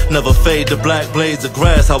art. Never fade the black blades of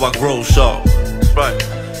grass, how I grow sharp. Right.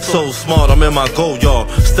 So smart, I'm in my go-yard.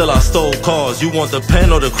 Still I stole cars, you want the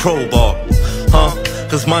pen or the crowbar? Huh?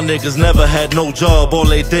 Cause my niggas never had no job. All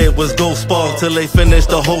they did was go spark till they finished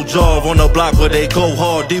the whole job. On the block where they go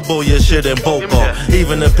hard, debo your shit and Bokar.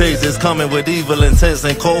 Even the pigs is coming with evil intents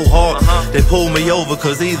and cold heart. They pull me over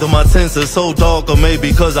cause either my tints are so dark, or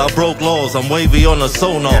maybe cause I broke laws. I'm wavy on the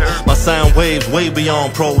sonar, my sound waves way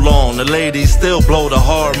beyond prolong. The ladies still blow the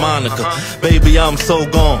harmonica. Baby, I'm so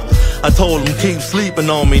gone. I told them keep sleeping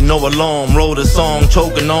on me, no alarm. Wrote a song,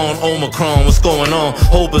 choking on Omicron. What's going on?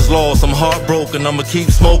 Hope is lost, I'm heartbroken. I'ma keep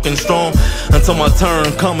smoking strong until my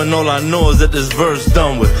turn coming. All I know is that this verse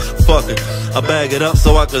done with. Fuck it, I bag it up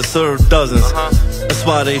so I can serve dozens. That's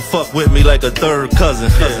why they fuck with me like a third cousin.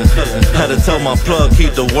 Had to tell my plug,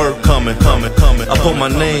 keep the work coming. I put my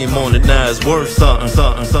name on it, now it's worth something.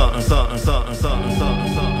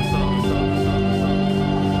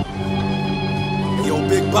 Yo,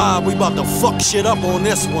 Big Bob, we about to fuck shit up on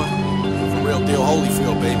this one. For real deal,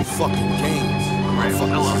 Holyfield, baby. Fucking games. You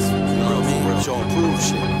know what I mean? Show improved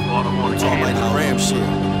shit. Talking like the Ram shit.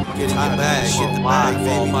 Get in your bag, get the bag, baby.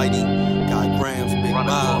 Almighty. Got grams, Big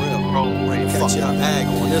Bob. Catch your bag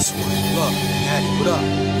on this one. Look, Natty, what up?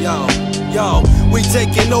 Yo, we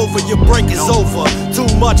taking over, your break is over. Too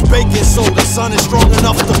much baking soda, sun is strong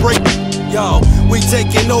enough to break. Yo, we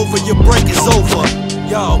taking over, your break is over.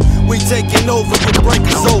 Yo, we taking over, your break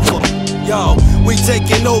is over. Yo, we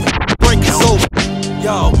taking over, break is over.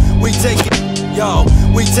 Yo, we taking, yo,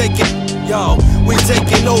 we taking, yo, we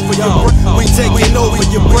taking over, yo, we taking over,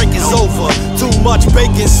 your break is over. Too much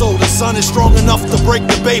baking soda, sun is strong enough to break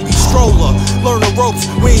the baby stroller. Learn the ropes,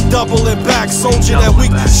 we ain't doubling back. Soldier that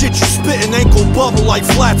weak, shit you spittin' ankle bubble like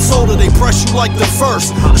flat soda. They press you like the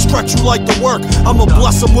first, stretch you like the work. I'ma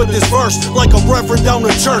bless them with this verse, like a reverend down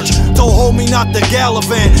the church. Told homie not the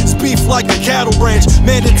gallivant, it's beef like a cattle ranch.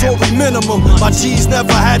 Mandatory minimum, my G's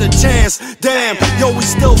never had a chance. Damn, yo, we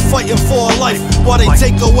still fighting for our life while they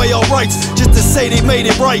take away our rights, just to say they made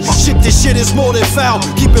it right. Shit, this shit is more than foul.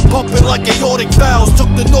 Keep it pumping like aortic valves. Took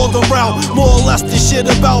the northern route, more or less this shit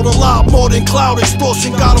about a lot more than cloud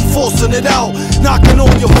extortion. Got them forcing it out, knocking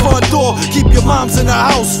on your front door. Keep your moms in the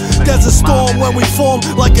house. There's a storm when we form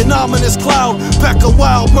like an ominous cloud. Pack of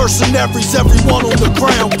wild mercenaries, everyone on the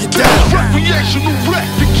ground. Get down. Recreational wreck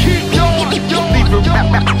to keep y'all.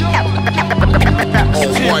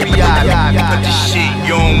 Got this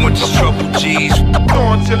shit on with the trouble G's.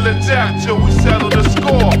 On till it's out, till we settle the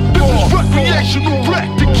score. This is recreational wreck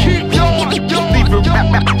to keep y'all.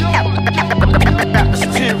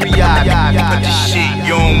 Got this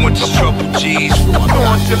shit on with the trouble G's.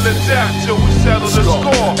 On till it's out, till we settle the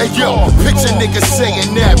score. Hey yo, picture niggas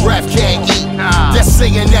saying that rap can't eat. That's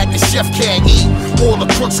saying that the chef can't eat. All the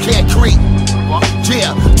crooks can't creep.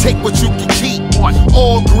 Yeah, take what you can keep.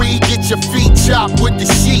 All greed, get your feet chopped with the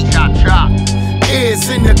sheet. Ears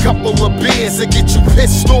in a couple of beers that get you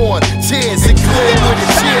pissed on. Tears and clear with a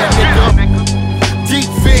chair, nigga. Deep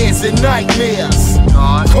fears and nightmares.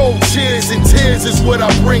 Cold cheers and tears is what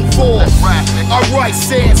I bring forth. I write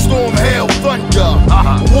sandstorm, hail, thunder.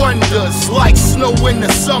 Wonders like snow in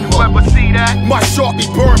the summer. My Sharpie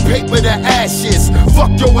burn paper to ashes.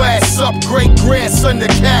 Fuck your ass up, great grandson to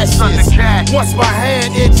cashes. Once my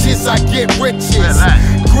hand itches, I get riches.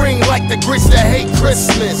 Green like the grits that hate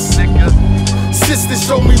Christmas. Sisters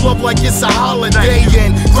show me love like it's a holiday,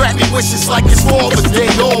 and grant me wishes like it's Father's Day.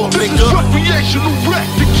 Oh, nigga. Recreational wreck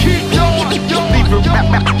to keep y'all.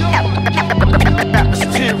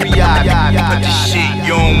 Got this shit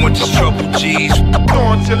on with the trouble G's.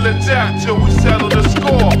 On till it's out, till we settle the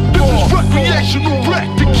score. This is recreational wreck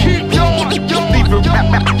to keep y'all.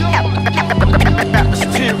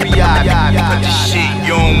 Got this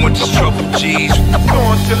shit on with the trouble G's.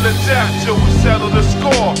 On till it's out, till we settle the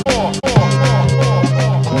score.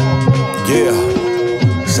 Yeah,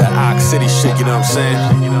 it's that Ox City shit, you know what I'm saying?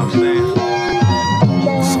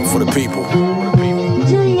 Something for the people.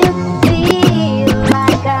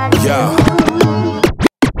 Yeah.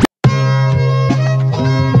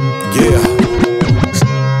 Yeah.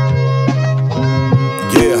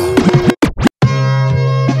 Yeah.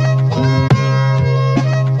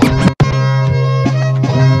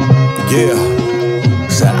 Yeah.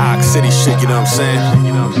 It's that Ox City shit, you know what I'm saying?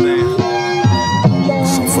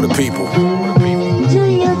 Something for the people.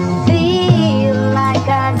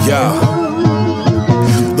 Yeah.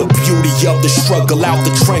 The beauty of the struggle out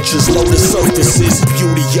the trenches, low the surfaces.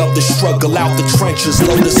 Beauty of the struggle out the trenches,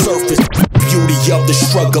 low the surface. Beauty of the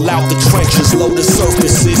struggle out the trenches, low the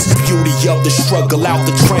surfaces. Beauty of the struggle out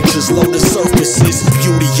the trenches, low the surfaces.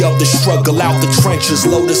 Beauty of the struggle out the trenches,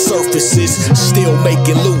 low the surfaces. Still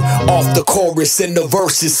making loot off the chorus and the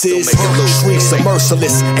verses. Streets are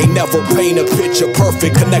merciless, ain't never paint a picture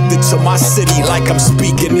perfect. Connected to my city like I'm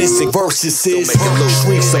speaking this in verses. Streets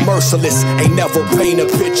are merciless, ain't never paint a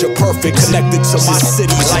picture perfect. Connected to my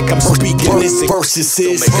city like I'm speaking this in verses.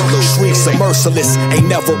 Streets are merciless, ain't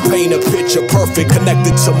never paint a picture picture perfect,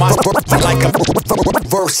 connected to my like a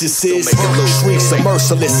versus is. Streets are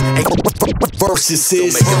merciless. Versus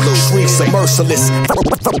is. Streets are merciless.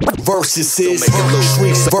 Versus is.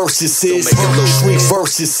 Streets versus is. Streets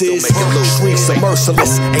versus is. Streets are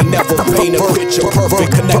merciless. Ain't never paint a picture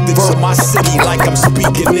perfect, connected to my city like I'm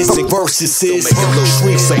speaking this in versus is.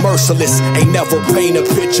 Streets are merciless. Ain't never paint a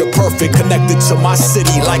picture perfect, connected to my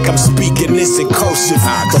city like I'm speaking this in cursive.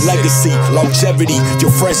 The legacy, longevity,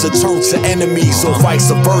 your friends are turned to enemies or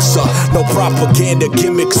vice versa. No propaganda,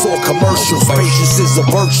 gimmicks or commercials. Patience is a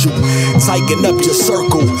virtue. Tighten up your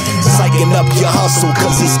circle, tighten up your hustle,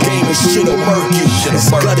 cause this game is shit'll murk you.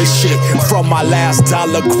 It's gutter shit from my last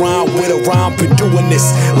dollar grind with a rhyme. Been doing this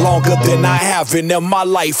longer than I have in my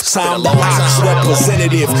lifetime. The Ox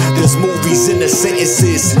representative, there's movies in the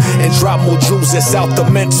sentences, and drop more jewels that's out the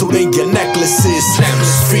mental than your necklaces.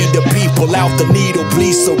 Feed the people out the needle,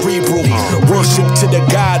 bleed cerebral. Worship to the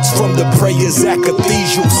gods from the prayers at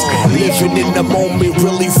cathedrals. Living in the moment,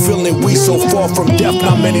 really feeling we so far from death.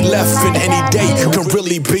 Not many left, and any day can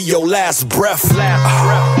really be your last breath. Yeah,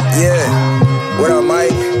 what up,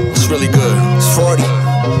 Mike? It's really good. It's 40.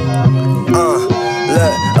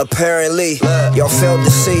 Look, apparently, y'all failed to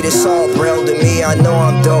see this all braille to me. I know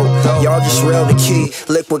I'm dope. Y'all just rail the key.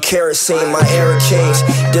 Liquid kerosene, my air kings.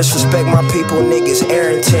 Disrespect my people, niggas,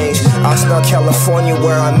 airing things. Oxnard, California,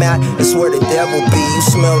 where I'm at, it's where the devil be. You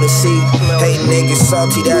smell the sea. Hey, niggas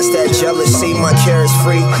salty, that's that jealousy. My care is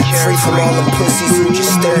free. Free from all them pussies who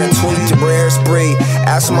just stare and tweet. The rare's breed.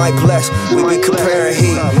 Ask my bless, we be comparing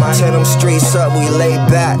heat. Tear them streets up, we lay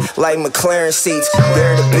back like McLaren seats.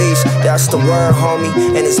 They're the beast, that's the word, homie.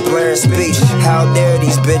 And it's blaring speech. How dare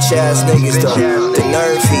these bitch ass niggas though? The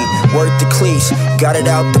nerve heat, worth the cleats. Got it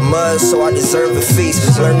out the mud, so I deserve a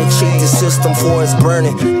feast. Learn to cheat the system for it's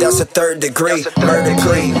burning. That's a 3rd degree murder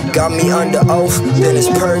plea. Got me under oath, then it's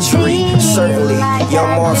perjury. Certainly,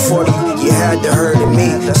 young Mark 40, you had to hurt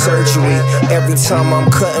me. Surgery, every time I'm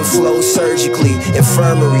cutting flow surgically.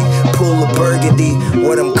 Infirmary, pool of burgundy.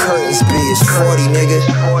 Where them curtains be is 40, nigga.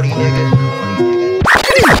 40, nigga.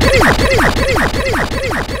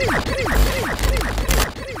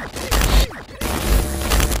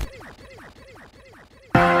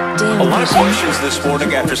 A lot of questions this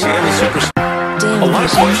morning after seeing the supersonic. A lot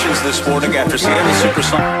of questions this morning after seeing the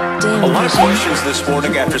supersonic. A lot of questions this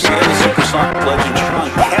morning after seeing the supersonic legend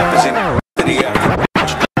Trump happens in custody after.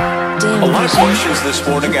 A lot of questions this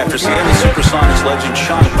morning after seeing the supersonics legend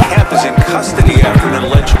Sean Camp is in custody after an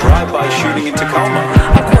alleged drive-by shooting in Tacoma.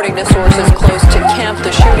 According to sources close to Camp,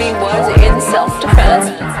 the shooting was in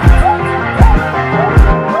self-defense.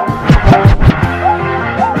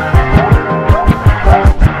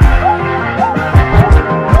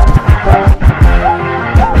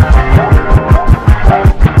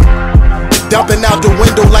 Dumping out the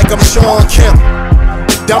window like I'm Sean Kemp.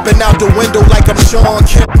 Dumping out the window like I'm Sean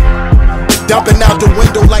Kemp. Dumping out the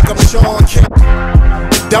window like I'm Sean Kemp.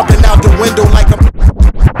 Dumping out the window like I'm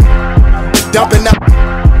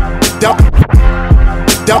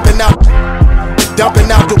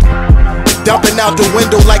dumping out the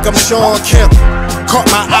window like I'm Sean Kemp. Caught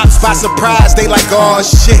my ops by surprise, they like, oh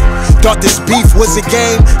shit. Thought this beef was a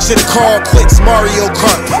game, should've called quits. Mario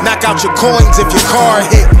Kart, knock out your coins if your car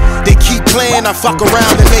hit. They keep playing, I fuck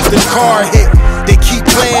around and make the car hit. They keep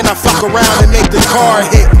playing, I fuck around and make the car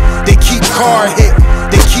hit. They keep car hit,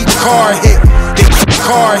 they keep car hit, they keep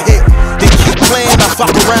car hit. They keep playing, I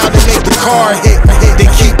fuck around and make the car hit. They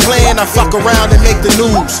keep playing, I fuck around and make the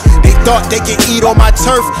news. They thought they could eat on my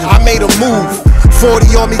turf, I made a move.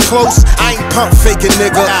 40 on me close, I ain't pump faking,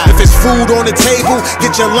 nigga. If it's food on the table,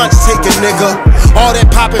 get your lunch taken, nigga. All that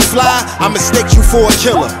pop and fly, I mistake you for a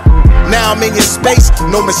killer. Now I'm in your space,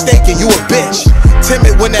 no mistaking, you a bitch.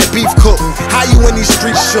 Timid when that beef cook, how you in these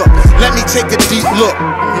streets shook? Let me take a deep look.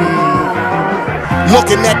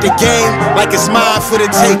 Looking at the game like it's mine for the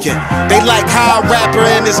taking. They like how a rapper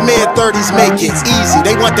in his mid-30s make it easy.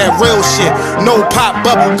 They want that real shit, no pop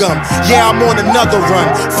bubble gum. Yeah, I'm on another run,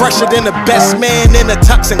 fresher than the best man in a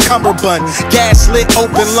tux and cummerbund. Gaslit,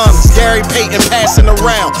 open lungs, Gary Payton passing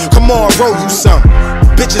around. Come on, roll you some.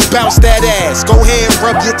 Bitches bounce that ass, go ahead and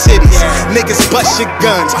rub your titties. Niggas bust your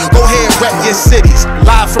guns, go ahead and rep your cities.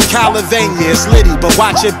 Live from California, it's litty, but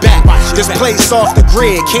watch it back. This place off the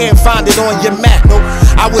grid, can't find it on your map. Nope,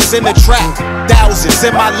 I was in the trap, thousands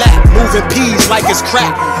in my lap, moving peas like it's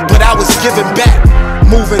crack, but I was giving back.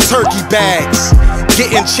 Moving turkey bags,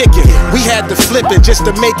 getting chicken. We had to flip it just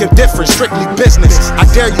to make a difference, strictly business. I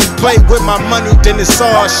dare you play with my money, then it's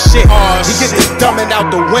all shit. We get this dumbing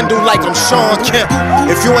out the window like I'm Sean Kemp.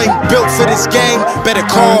 If you ain't built for this game, better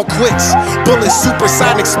call quits. Bullet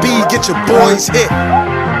supersonic speed, get your boys hit.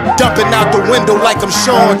 dumping out the window like I'm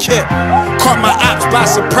Sean Kemp. Caught my ops by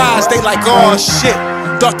surprise, they like, oh shit.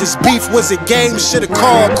 Thought this beef was a game, should've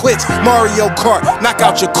called quits. Mario Kart, knock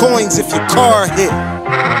out your coins if your car hit.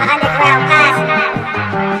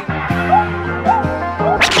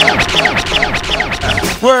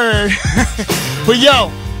 Word. But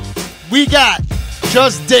yo, we got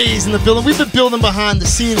Jus Daze in the building. We've been building behind the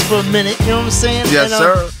scenes for a minute, you know what I'm saying? Yes,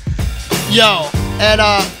 sir. Yo, and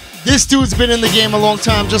this dude's been in the game a long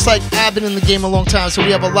time, just like I've been in the game a long time, so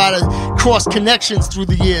we have a lot of cross connections through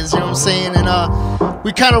the years, you know what I'm saying? And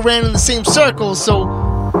we kind of ran in the same circles, so...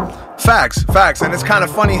 Facts. And it's kind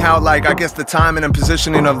of funny how, like, I guess the timing and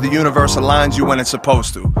positioning of the universe aligns you when it's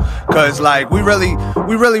supposed to. Because, like, we really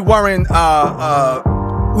weren't,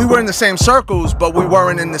 we were in the same circles, but we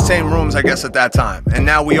weren't in the same rooms, I guess, at that time. And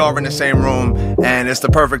now we are in the same room, and it's the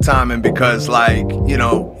perfect timing because, like, you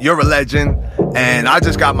know, you're a legend, and I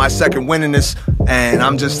just got my second win in this, and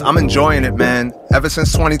I'm enjoying it, man. Ever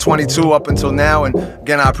since 2022 up until now, and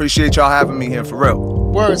again, I appreciate y'all having me here for real.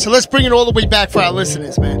 Word. So let's bring it all the way back for our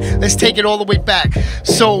listeners, man. Let's take it all the way back.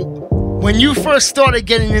 So when you first started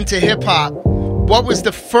getting into hip-hop, what was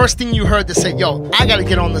the first thing you heard to say, yo, I gotta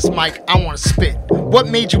get on this mic, I wanna spit? What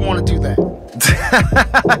made you wanna do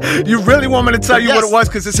that? You really want me to tell you what it was?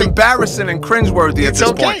 Because it's embarrassing and cringeworthy at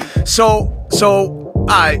this point. So,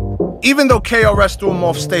 even though KRS threw him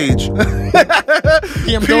off stage,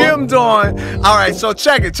 PM Dawn. All right, so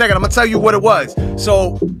check it. I'm gonna tell you what it was.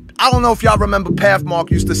 So I don't know if y'all remember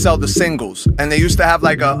Pathmark used to sell the singles, and they used to have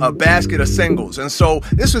like a basket of singles. And so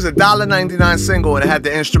this was a $1.99 single, and it had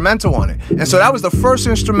the instrumental on it. And so that was the first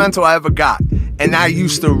instrumental I ever got. And I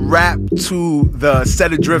used to rap to the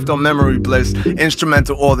Set Adrift on Memory Bliss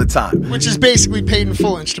instrumental all the time. Which is basically paid in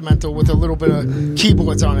full instrumental with a little bit of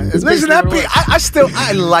keyboards on it. Listen, that beat,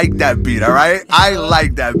 I like that beat, all right? I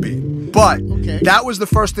like that beat. But that was the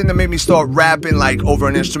first thing that made me start rapping like over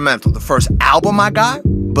an instrumental. The first album I got,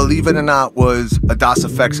 believe it or not, was a Das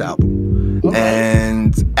EFX album.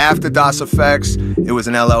 And after Das EFX, it was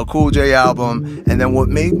an LL Cool J album. And then what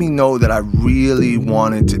made me know that I really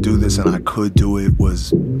wanted to do this and I could do it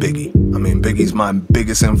was Biggie. I mean, Biggie's my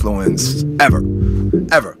biggest influence ever.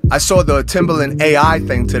 I saw the Timbaland AI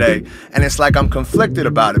thing today, and it's like I'm conflicted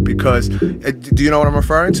about it because, do you know what I'm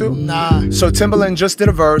referring to? Nah. So Timbaland just did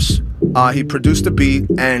a verse, he produced a beat,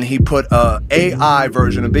 and he put a AI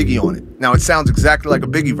version of Biggie on it. Now, it sounds exactly like a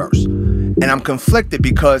Biggie verse. And I'm conflicted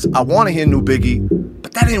because I want to hear new Biggie,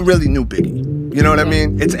 but that ain't really new Biggie. You know what I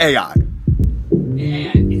mean? It's AI.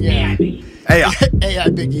 Yeah. AI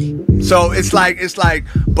Biggie. So it's like,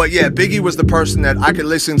 but yeah, Biggie was the person that I could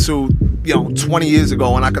listen to, 20 years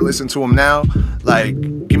ago, and I could listen to him now. Like,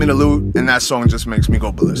 give me the loot, and that song just makes me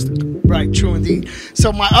go ballistic. Right, true indeed.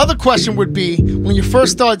 So my other question would be, when you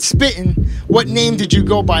first started spitting, what name did you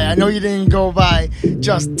go by? I know you didn't go by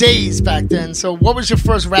Jus Daze back then. So what was your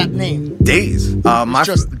first rap name? Daze.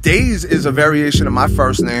 Daze is a variation of my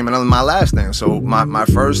first name and my last name. So my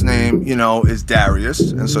first name, is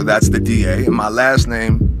Darius, and so that's the DA, and my last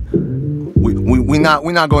name. We not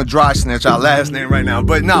going to dry snitch our last name right now,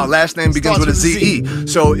 but no, last name begins with a Z-E.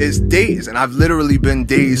 So it's Daze, and I've literally been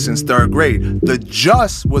Daze since 3rd grade. The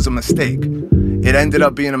Jus was a mistake. It ended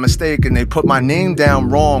up being a mistake, and they put my name down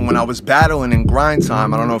wrong when I was battling in Grind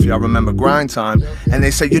Time. I don't know if y'all remember Grind Time. And they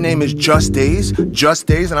said, your name is Jus Daze? Jus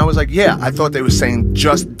Daze? And I was like, yeah. I thought they were saying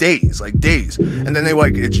Just Daze, like days. And then they were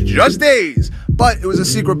like, it's Jus Daze. But it was a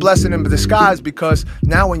secret blessing in disguise because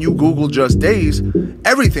now when you Google Jus Daze,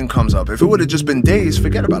 everything comes up. If it would have just been Daze,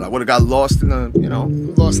 forget about it. I would have got lost in the,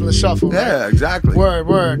 Lost in the shuffle. Yeah, exactly. Word.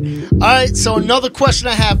 All right, so another question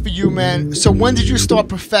I have for you, man. So when did you start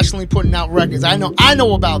professionally putting out records? I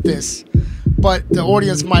know about this, but the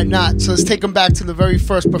audience might not. So let's take them back to the very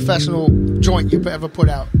first professional joint you ever put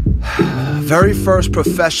out. Very first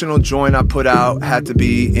professional joint I put out had to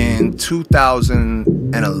be in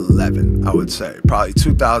 2011, I would say. Probably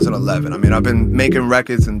 2011. I mean, I've been making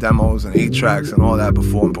records and demos and 8-tracks and all that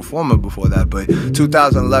before and performing before that, but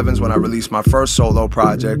 2011 is when I released my first solo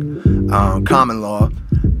project, Common Law.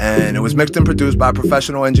 And it was mixed and produced by a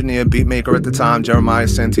professional engineer, beat maker at the time, Jeremiah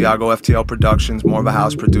Santiago, FTL Productions, more of a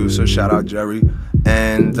house producer, shout out Jerry.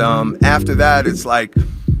 And after that, it's like,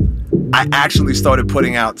 I actually started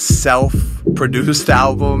putting out self-produced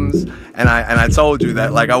albums, and I told you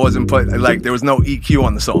that, like, I wasn't there was no EQ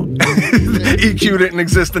on the song. EQ didn't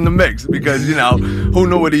exist in the mix because, who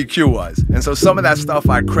knew what EQ was? And so some of that stuff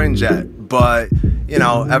I cringe at, but,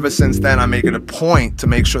 ever since then, I make it a point to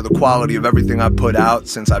make sure the quality of everything I put out,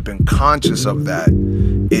 since I've been conscious of that,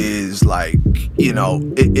 is like,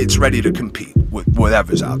 it's ready to compete with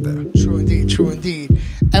whatever's out there. True indeed.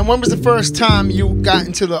 And when was the first time you got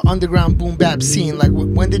into the underground boom bap scene? Like,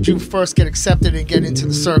 when did you first get accepted and get into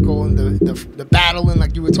the circle and the battling,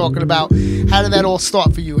 like you were talking about? How did that all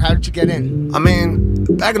start for you? How did you get in? I mean,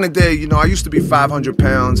 back in the day, you know, I used to be 500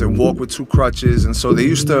 pounds and walk with 2 crutches, and so they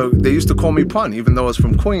used to call me Pun, even though I was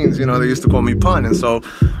from Queens. You know, they used to call me Pun, and so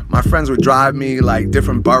my friends would drive me like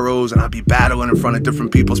different boroughs, and I'd be battling in front of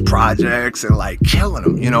different people's projects and like killing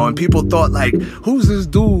them, you know. And people thought like, who's this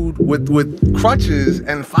dude with crutches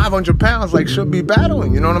and 500 pounds, like, should be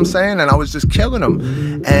battling, you know what I'm saying? And I was just killing them.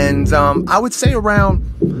 And I would say around,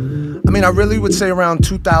 I really would say around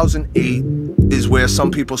 2008 is where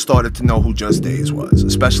some people started to know who Jus Daze was,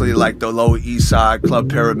 especially like the Lower East Side, Club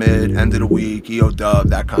Pyramid, End of the Week, EO Dub,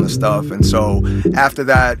 that kind of stuff. And so after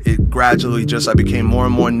that, it gradually just, I became more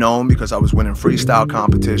and more known because I was winning freestyle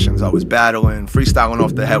competitions. I was battling. Freestyling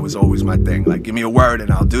off the head was always my thing. Like, give me a word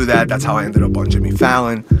and I'll do that. That's how I ended up on Jimmy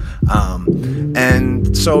Fallon.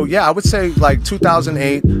 And so, yeah, I would say like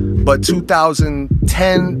 2008, but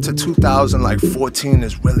 2010 to 2014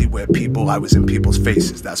 is really where I was in people's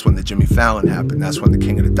faces. That's when the Jimmy Fallon happened. That's when the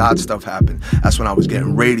King of the Dot stuff happened. That's when I was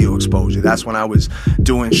getting radio exposure. That's when I was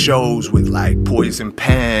doing shows with like Poison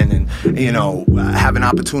Pen and, you know, having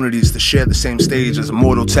opportunities to share the same stage as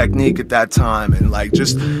Immortal Technique at that time, and like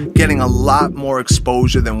just getting a lot more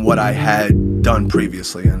exposure than what I had done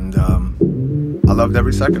previously. And I loved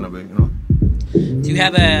every second of it, you know. Do you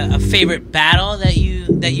have a favorite battle that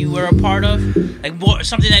you were a part of? Like,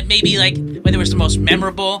 something that maybe, like, whether it was the most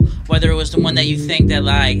memorable, whether it was the one that you think that,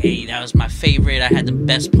 like, hey, that was my favorite, I had the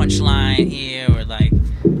best punchline here, or like...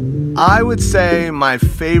 I would say my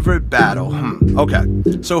favorite battle, okay.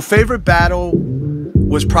 So favorite battle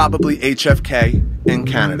was probably HFK in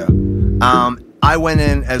Canada. I went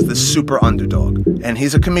in as the super underdog, and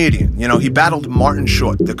he's a comedian. You know, he battled Martin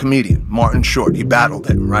Short, the comedian, Martin Short. He battled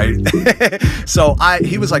him, right? So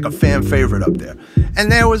he was like a fan favorite up there.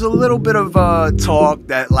 And there was a little bit of talk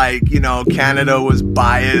that, like, you know, Canada was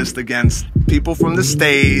biased against people from the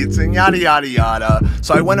States and yada, yada, yada.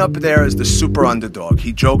 So I went up there as the super underdog.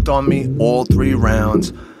 He joked on me all 3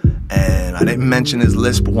 rounds, and I didn't mention his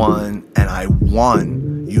lisp one, and I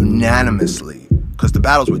won unanimously. Because the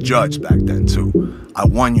battles were judged back then too. I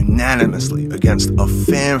won unanimously against a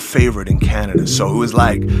fan favorite in Canada. So it was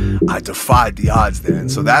like I defied the odds there. And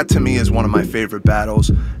so that to me is one of my favorite battles.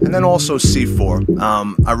 And then also C4.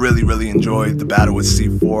 I really, really enjoyed the battle with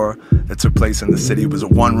C4 that took place in the city. It was a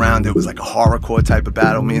 1 round. It was like a horrorcore type of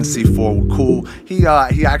battle. Me and C4 were cool. He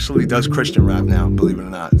actually does Christian rap now, believe it or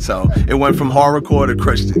not. So it went from horrorcore to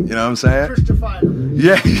Christian. You know what I'm saying? Christified.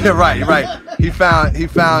 Yeah, right. He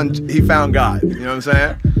found God. You know what I'm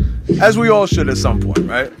saying? As we all should at some point,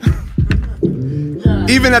 right? Yeah.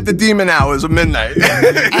 Even at the demon hours of midnight.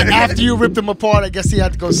 After you ripped him apart, I guess he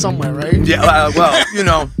had to go somewhere, right? Yeah, well, you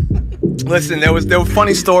know, listen, there were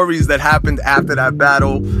funny stories that happened after that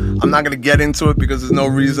battle. I'm not gonna get into it because there's no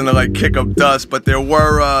reason to like kick up dust, but there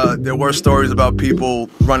were stories about people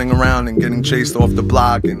running around and getting chased off the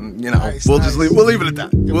block, and, you know, nice, we'll leave it at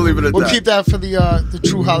that. We'll leave it at that. We'll keep that for the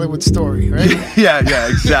true Hollywood story, right? Yeah,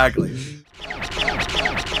 exactly.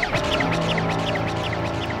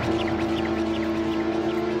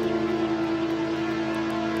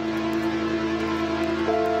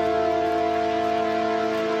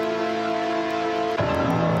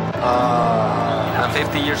 I'm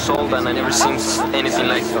 50 years old and I never seen anything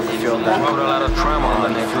like it. I feel that. Wrote a lot of trauma on the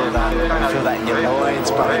neck. I feel that in your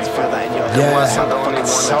loins, but I feel that in your It wasn't the only one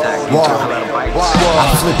attack. You took a lot of bites.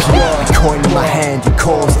 I flip you, the coin in my hand, you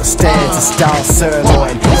cause a stanza style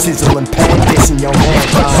sirloin, sizzle and pan, this in your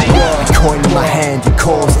hand. The coin in my hand, you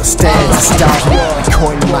cause a stanza style. The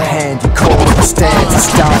coin in my hand, you cause a stanza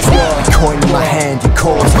style. The coin in my hand, you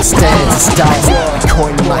cause a stanza style. The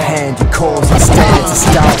coin in my hand, you cause a stanza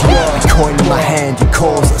style. The coin in my hand, you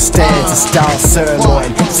cause a stanza style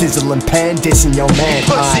sirloin, sizzle and pan, this in your man.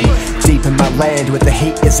 I'm deep in my land where the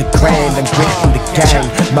heat is a grand. I'm great in the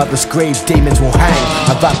gang, mother's grave demons will hang.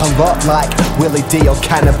 I rap a lot like Willie D or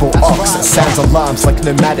Cannibal Ox. It sounds alarms like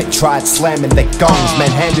Nomadic tried slamming their gongs.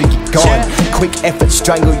 Manhandle you gone, quick effort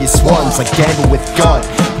strangle your swans. I gamble with God,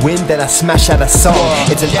 win then I smash out a song.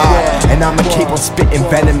 It's an art and I'ma keep on spitting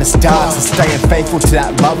venomous darts and staying faithful to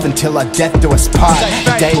that love until our death do us part.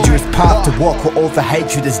 A dangerous path to walk where all the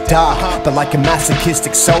hatred is dark, but like a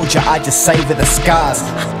masochistic soldier I just savor the scars.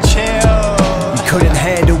 You couldn't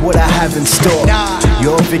handle what I have in store.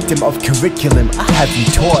 You're a victim of curriculum I have you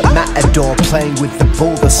taught. Matador playing with the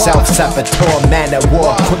bull, the self-saboteur. Man at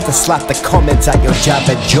war, quick to slap the comments at your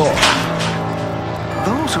jabber jaw.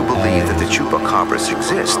 Those who believe that the chupacabra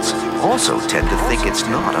exists also tend to think it's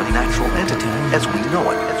not a natural entity as we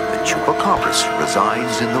know it. chupacabras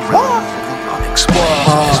resides in the realm of the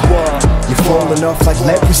unexplained. You're falling off like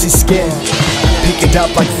leprosy skin. Pick it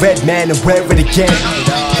up like red man and wear it again.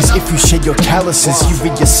 Cause if you shed your calluses, you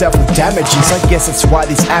rid yourself of damages. I guess that's why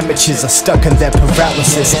these amateurs are stuck in their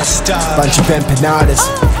paralysis. Bunch of empanadas.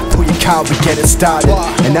 Pull your car, we get it started.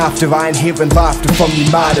 And after I ain't hearing laughter from you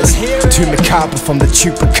martyrs. Too macabre from the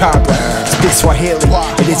chupacabra. Spit Swahili,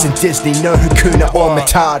 it isn't Disney, no Hakuna or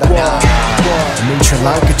Matata. I'm in Sri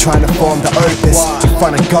Lanka trying to form the opus. In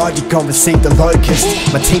front of God you're gonna receive the locust.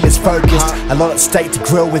 My team is focused, a lot at stake to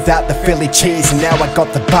grill without the Philly cheese. And now I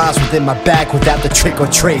got the bars within my bag without the trick or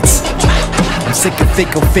treats. I'm sick of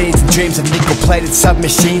fickle feeds and dreams of nickel-plated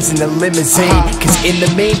submachines in a limousine. Cause in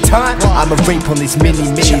the meantime, I'ma reap on these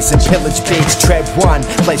mini-me's and pillage beats. Tread one,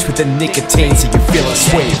 laced with the nicotine so you feel it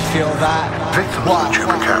sweet. Feel that? Victims of the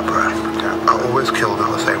chupacabra are always killed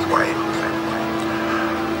in the same way.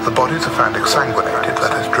 The bodies are found exsanguinated,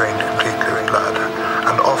 that is, drained completely of blood,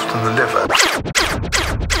 and often the liver.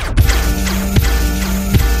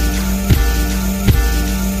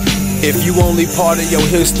 If you only part of your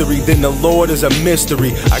history, then the Lord is a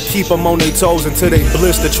mystery. I keep them on their toes until they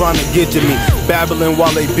blister trying to get to me, babbling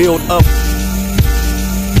while they build up.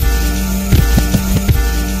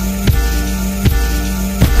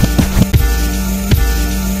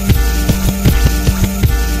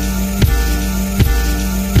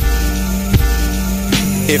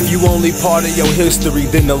 If you only part of your history,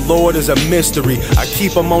 then the Lord is a mystery. I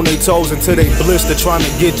keep them on their toes until they blister trying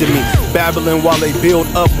to get to me, babbling while they build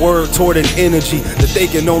upward toward an energy that they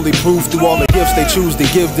can only prove through all the gifts they choose to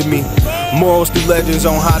give to me. Morals through legends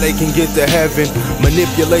on how they can get to heaven.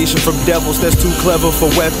 Manipulation from devils that's too clever for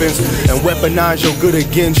weapons, and weaponize your good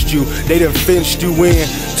against you. They done fenced you in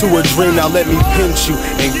to a dream, now let me pinch you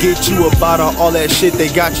and get you about all that shit they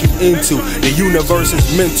got you into. The universe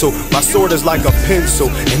is mental, my sword is like a pencil,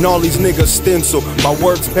 and all these niggas stencil. My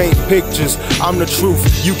words paint pictures, I'm the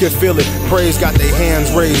truth, you can feel it. Praise got their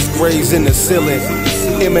hands raised, graze in the ceiling.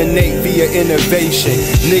 Emanate via innovation.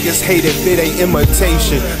 Niggas hate if it ain't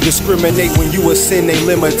imitation. Discriminate when you ascend they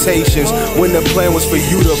limitations. When the plan was for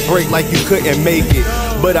you to break like you couldn't make it.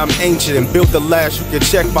 But I'm ancient and built to last, you can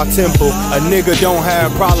check my temple. A nigga don't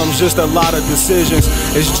have problems, just a lot of decisions.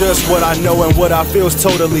 It's just what I know and what I feel's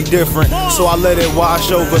totally different. So I let it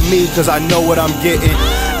wash over me cause I know what I'm getting.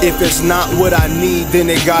 If it's not what I need, then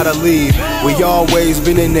it gotta leave. We always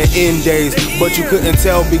been in the end days, but you couldn't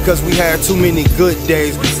tell because we had too many good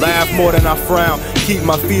days. Laugh more than I frown, keep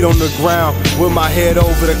my feet on the ground with my head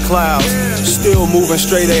over the clouds. Still moving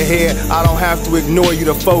straight ahead, I don't have to ignore you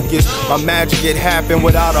to focus. My magic, it happened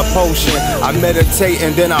without a potion. I meditate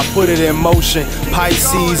and then I put it in motion.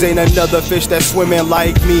 Pisces ain't another fish that's swimming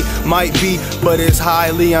like me. Might be, but it's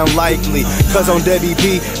highly unlikely. Cause on Debbie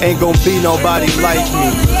P ain't gonna be nobody like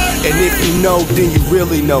me. And if you know, then you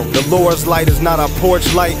really know. The Lord's light is not a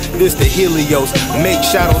porch light, this the Helios. Make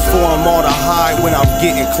shadows for them all to hide when I'm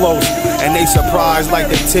getting close. And they surprised like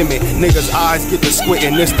they timid. Niggas' eyes get to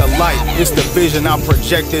squinting, it's the light, it's the vision. I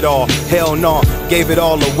project it all, hell no, gave it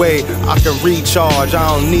all away. I can recharge, I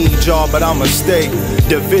don't need y'all, but I'ma stay.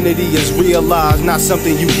 Divinity is realized, not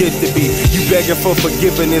something you get to be. You begging for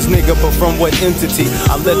forgiveness, nigga, but from what entity?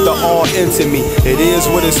 I let the all into me, it is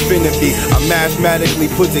what it's finna be. I mathematically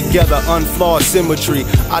put together unflawed symmetry.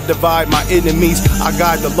 I divide my enemies, I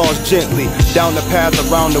guide the lost gently. Down the path,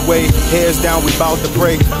 around the way, heads down, we bout to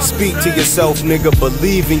pray. Speak to yourself, nigga,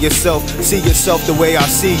 believe in yourself. See yourself the way I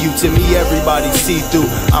see you, to me everybody see through.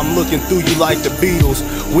 I'm looking through you like the Beatles.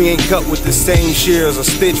 We ain't cut with the same shears or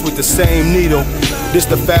stitched with the same needle. This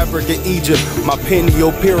the fabric of Egypt, my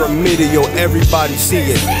pineal, pyramidal, everybody see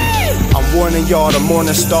it. I'm warning y'all, the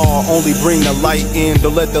morning star only bring the light in.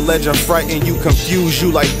 Don't let the legend frighten you, confuse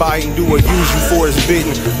you like Biden do or use you for his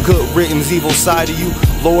bitten. Good written's evil side of you,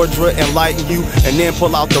 Lordra enlighten you, and then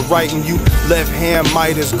pull out the right in you. Left hand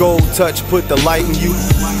Midas, gold touch, put the light in you.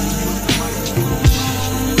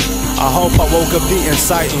 I hope I woke up the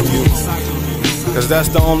inciting you, cause that's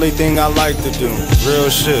the only thing I like to do, real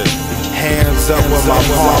shit. Hands up with my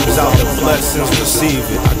palms out, the blessings receive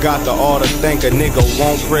it. I got the all to thank, a nigga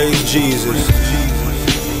won't praise Jesus.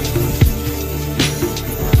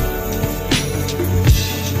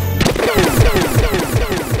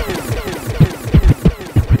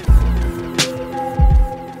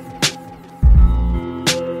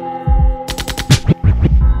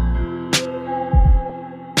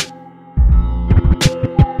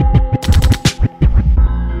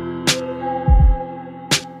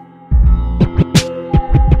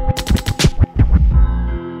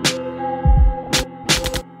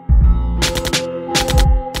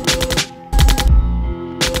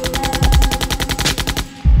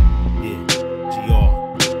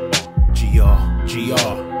 GR,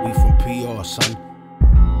 we from PR, son.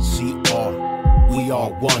 CR, we are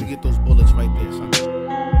one. Get those bullets right there, son.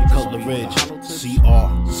 Cutler Ridge,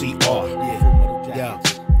 CR, yeah.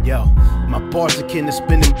 Yo, my bars akin to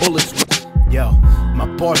spinning bullets. Yo, my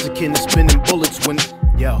bars akin to spinning bullets when.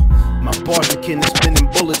 Yo, my bars akin to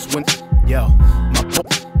spinning bullets when. Yo, my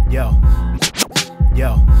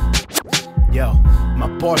my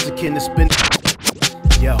bars akin to spin.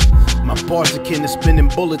 Yo, my bars akin to spinning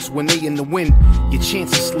bullets when they in the wind. Your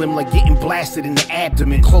chances slim like getting blasted in the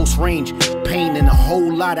abdomen. Close range, pain and a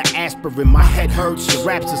whole lot of aspirin. My head hurts, your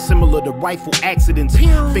raps are similar to rifle accidents.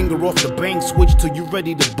 Finger off the bang switch till you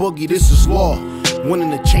ready to boogie, this is law. One in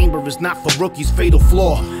the chamber is not for rookies, fatal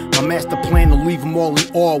flaw. My master plan will leave them all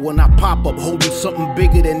in awe when I pop up holding something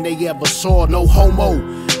bigger than they ever saw. No homo.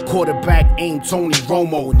 Quarterback aimed Tony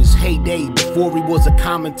Romo in his heyday before he was a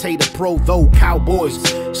commentator pro though. Cowboys,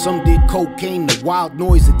 some did cocaine, the wild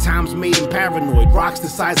noise at times made him paranoid. Rocks the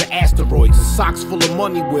size of asteroids and socks full of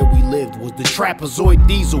money where we lived was the trapezoid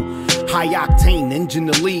diesel. High octane, engine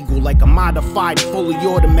illegal like a modified fully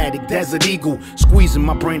automatic Desert Eagle. Squeezing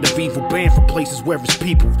my brand of evil, banned for places where it's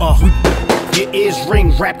people. Your ears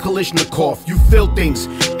ring, rap Kalishnikov. You feel things,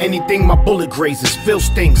 anything my bullet grazes, feel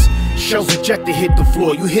stings. Shells ejected hit the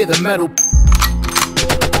floor, you hear the metal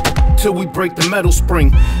till we break the metal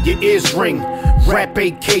spring. Your ears ring, rap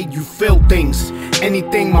AK, you feel things.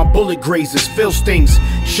 Anything my bullet grazes, feel stings.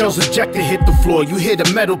 Shells ejected hit the floor, you hear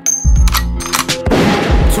the metal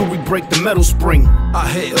till we break the metal spring. I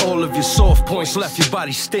hit all of your soft points, left your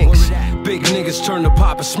body stinks. Big niggas turn to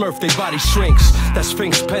pop and smurf, they body shrinks. That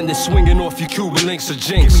Sphinx pendant swinging off your Cuban links of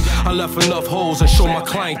jinx. I left enough holes and show my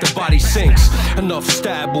client the body sinks. Enough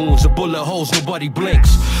stab wounds, a bullet holes, nobody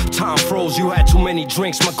blinks. Time froze, you had too many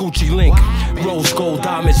drinks, my Gucci link. Rose gold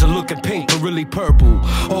diamonds are looking pink, but really purple.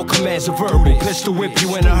 All commands are verbal, pistol whip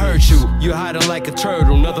you and I hurt you. You're hiding like a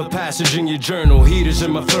turtle, another passage in your journal. Heaters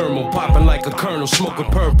in my thermal, popping like a kernel, smoking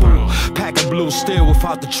purple. Pack of blue steel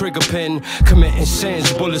without the trigger pin. Committing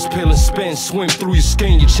sins, bullets peel and spin. Swim through your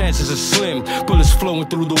skin, your chances are slim. Bullets flowing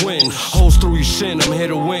through the wind, holes through your shin. I'm here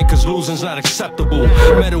to win, cause losing's not acceptable.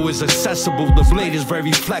 Metal is accessible, the blade is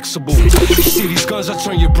very flexible. See these guns, I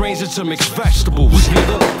turn your brains into mixed vegetables,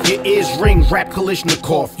 nigga. Your ears ring, rap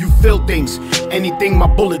Kalishnikov. You feel things, anything my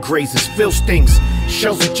bullet grazes, feel stings.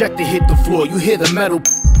 Shells ejected hit the floor, you hear the metal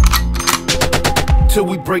till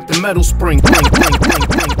we break the metal spring.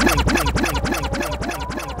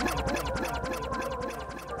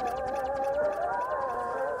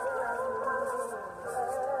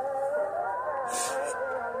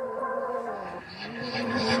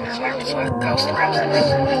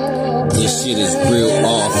 This shit is real,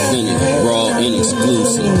 authentic, raw and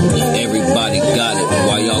exclusive. If everybody got it,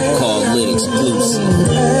 why y'all call it exclusive?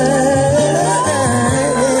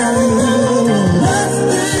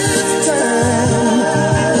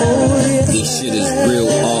 This shit is real,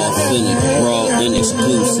 authentic, raw and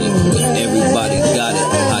exclusive. If everybody got it,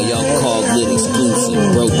 how y'all call it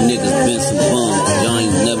exclusive? Broke niggas been some bums. Y'all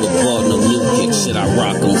ain't never bought no new kick. Shit, I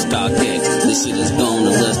rock on StockX. This shit is gone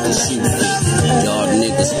unless the shoe fit. Y'all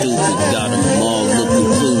niggas stupid, got them all looking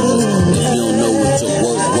clueless. If you don't know what your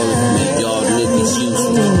worth, man, y'all niggas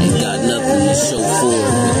useless. Ain't got nothing to show for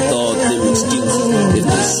it with all them excuses. If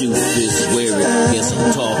the shoe fits, wear it. Guess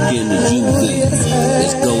I'm talking to you then.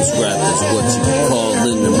 It's ghost rappers, what you call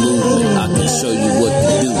in the movement. I can show you what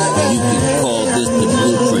to do. You can call this the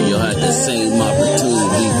blueprint. Y'all had the same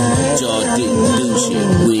opportunity, but y'all didn't do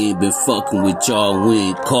shit. We ain't been fucking with y'all, we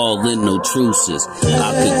ain't calling no truces.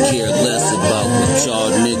 I could care less about what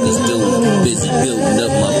y'all niggas doing. Busy building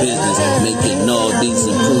up my business, making all these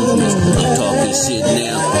improvements. I'm talking shit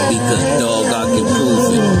now because dog I can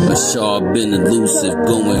prove it. A sharp been elusive,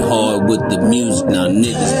 going hard with the music. Now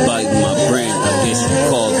niggas biting my brand, I guess you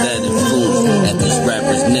call that influence. At these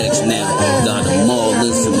rappers next now, got them all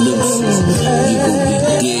in some nooses. You gon' be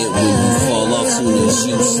dead when you fall off soon as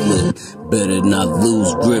you slip. Better not lose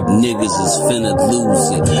grip, niggas is finna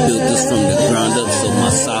lose it. Built this from the ground up so my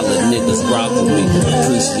solid niggas rock with me.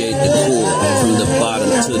 Appreciate the core, from the bottom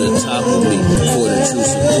to the top of me. For the true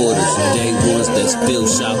supporters, day ones that still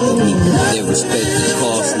shop with me. They respect the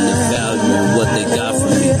cost and the value and what they got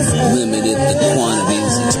from me. Limited the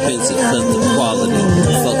quantities, expensive cause the quality.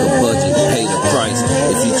 Fuck a budget, pay the price.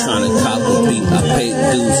 If you tryna cop a beat, I pay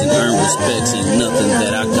dues and earn respects. Ain't nothing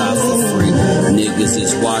that I got for free. Niggas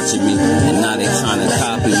is watching me, and now they tryna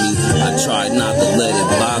copy me. I try not to let it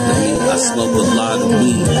bother me. I smoke a lot of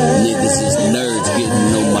weed. Niggas is nerds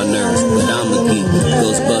getting on my nerves, but I'm a geek.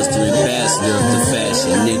 Ghostbuster ambassador of the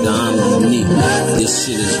fashion, nigga, I'm unique. This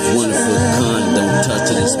shit is one of a kind, don't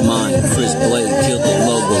touch it, it's mine. Chris Blade killed the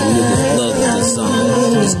logo, niggas love the design.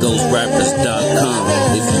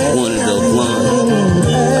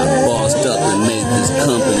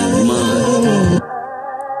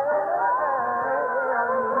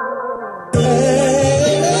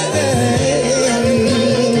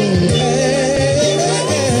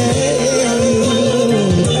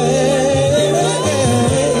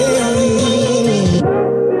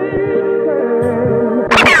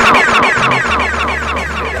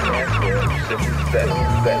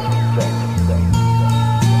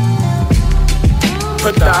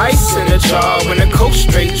 Put the ice in the jar when the coke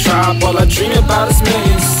straight drop. All I dream about is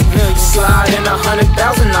millions. Slide in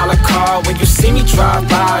 $100,000 car when you see me drive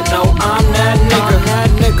by. No, I'm that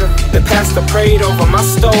nigga. The pastor prayed over my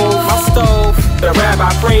stove. The rabbi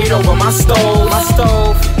prayed over my stove.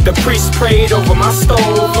 The priest prayed over my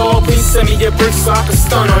stove. Lord, please send me your bricks so I can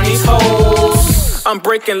stun on these hoes. I'm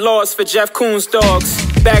breaking laws for Jeff Koons dogs,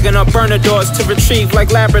 bagging up burner doors to retrieve like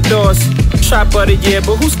Labradors. Trap of the year,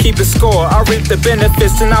 but who's keeping score? I reap the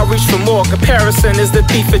benefits and I reach for more. Comparison is the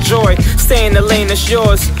thief of joy. Stay in the lane, it's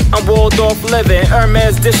yours. I'm walled off living.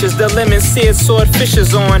 Hermes dishes, the lemon seared sword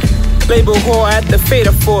fishes on. Label whore at the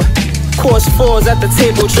fader for. Course fours at the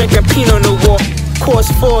table drinking Pinot Noir.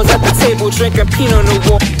 Course fours at the table drinking Pinot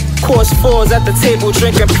Noir. Course fours at the table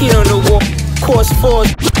drinking Pinot Noir. Course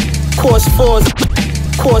fours. Course fours.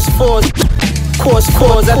 Course fours.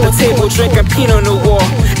 Course at the table drinking Pinot Noir.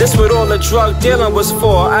 That's what all the drug dealing was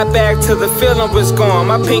for. I back till the feeling was gone.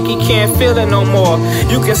 My pinky can't feel it no more.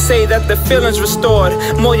 You can say that the feeling's restored.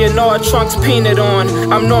 More you know, trunks painted on.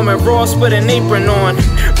 I'm Norman Ross with an apron on.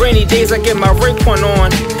 Rainy days I get my rake one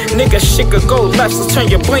on. Nigga, shit could go left, so turn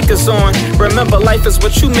your blinkers on. Remember, life is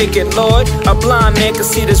what you make it, Lord. A blind man can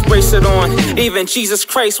see this bracelet on. Even Jesus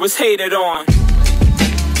Christ was hated on.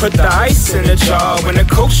 Put the ice in the jar when the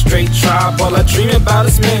coke straight drop. All I dream about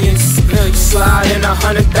is millions. Slide in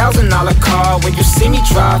 $100,000 car when you see me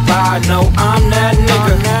drive by. No, I'm that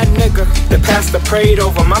nigga. The pastor prayed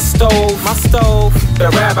over my stove. The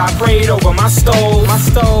rabbi prayed over my stove.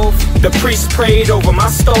 The priest prayed over my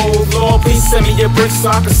stove. Lord, please send me your bricks so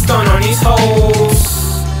I can stun on these hoes.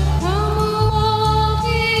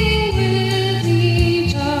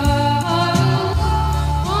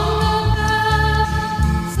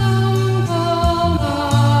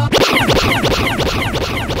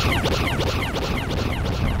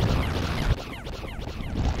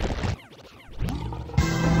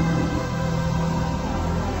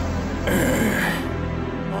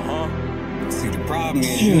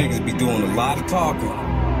 You niggas be doing a lot of talking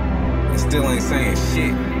and still ain't saying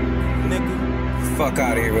shit. Nigga, fuck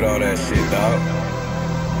out of here with all that shit, dog.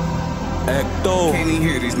 Ecto. Can't even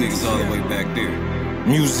hear these niggas all the way back there.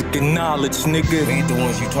 Music and knowledge, nigga. We ain't the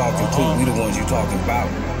ones you talking to, we the ones you talking about.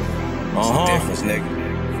 What's the difference, nigga?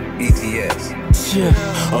 ETS.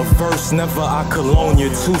 Yeah, a verse never I cologne you.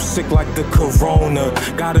 Too sick like the corona.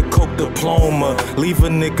 Got a coke diploma. Leave a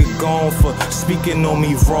nigga gone for speaking on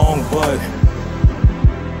me wrong, but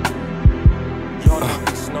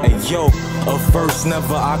hey yo, a verse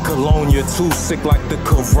never I cologne you. Too sick like the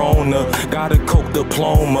corona. Got a coke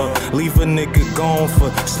diploma. Leave a nigga gone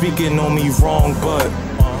for speaking on me wrong, but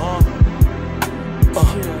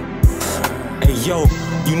hey yo,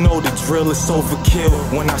 you know the drill is overkill.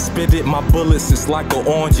 When I spit it, my bullets is like an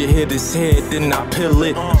orange. You hit his head, then I peel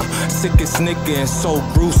it. Sickest nigga and so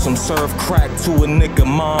gruesome. Served crack to a nigga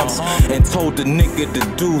moms and told the nigga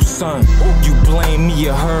to do son. You blame me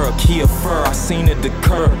or her, a Kia fur. I seen it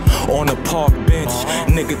occur on a park bench.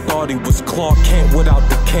 Nigga thought he was Clark Kent without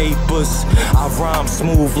the capers. I rhyme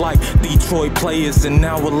smooth like Detroit players. An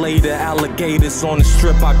hour later, alligators on the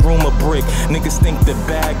strip. I groom a brick. Niggas think the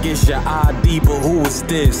bag is your ID, but who is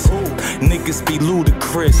this? Niggas be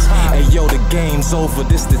ludicrous. Hey yo, the game's over,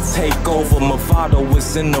 this the takeover. Movado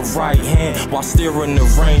is in the right hand while steering the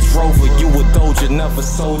Range Rover. You a Doja, never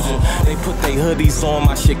soldier. They put they hoodies on,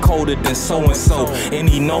 my shit colder than so-and-so. And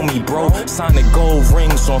he know me, bro. Signed the gold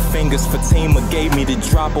rings on fingers. Fatima gave me the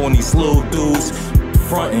drop on these little dudes.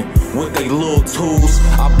 Frontin' with they little tools.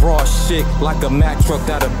 I brought shit like a Mack truck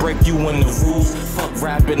that'll break you in the rules. Fuck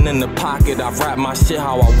rapping in the pocket, I rap my shit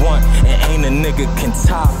how I want, and ain't a nigga can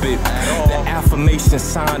top it. The affirmation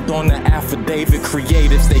signed on the affidavit.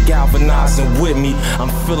 Creatives, they galvanizing with me. I'm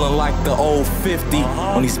feeling like the old 50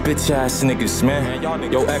 on these bitch ass niggas, man.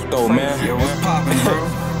 Yo, Ecto, man. Yo, what's poppin',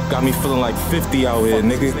 bro? Got me feeling like 50 out here,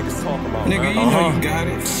 nigga. Nigga, you know you got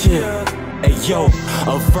it. Shit. Hey yo,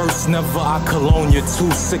 a verse never I cologne you. Too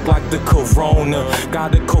sick like the corona.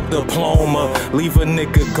 Got a coke diploma. Leave a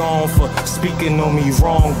nigga gone for speaking on me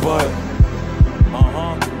wrong, but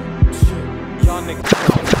y'all niggas.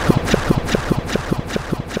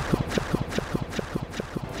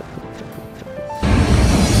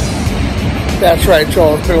 That's right,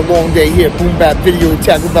 y'all. It's been a long day here. Boom Bap Video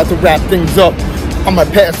Attack. We're about to wrap things up. I'm gonna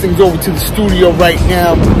pass things over to the studio right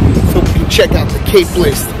now so we can check out the Cape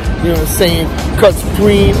list. You know what I'm saying?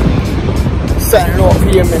 Cutsupreme. Signing off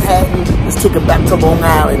here in Manhattan. Let's take it back to Long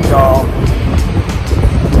Island, y'all.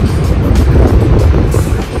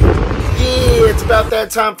 Yeah, It's about that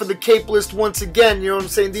time for the Cape List once again. You know what I'm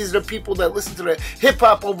saying? These are the people that listen to the Hip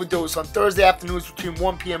Hop Overdose on Thursday afternoons between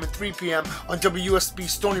 1 p.m. and 3 p.m. on WUSB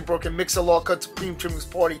Stony Brook and Mixer-Law Cut Supreme Trimmings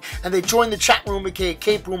Party. And they joined the chat room, aka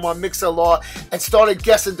Cape Room, on Mixer-Law and started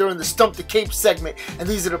guessing during the Stump the Cape segment. And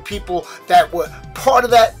these are the people that were part of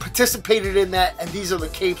that, participated in that, and these are the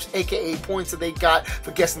Capes, aka points that they got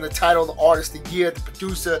for guessing the title, the artist, the year, the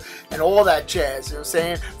producer, and all that jazz. You know what I'm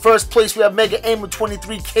saying? First place we have Mega Aim with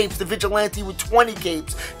 23 Capes, The Vigilante with 20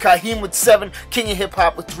 Capes, Kahim with 7, King of Hip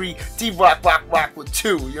Hop with 3, D-Rock with 2.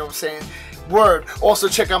 You know what I'm saying? Word. Also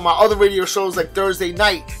check out my other radio shows like Thursday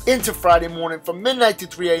night into Friday morning from midnight to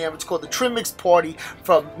 3 a.m. It's called the Trim Mix Party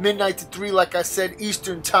from midnight to 3, like I said,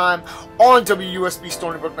 Eastern Time on WUSB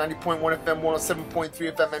Stony Brook 90.1 FM,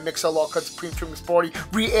 107.3 FM, and Mixer-Law Cut Supreme Trim Mix Party.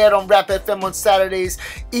 Re-aired on Rap FM on Saturdays,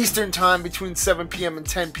 Eastern Time between 7 p.m. and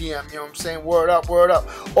 10 p.m. You know what I'm saying? Word up, word up.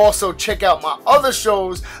 Also check out my other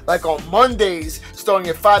shows like on Mondays starting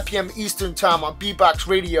at 5 p.m. Eastern Time on B-Box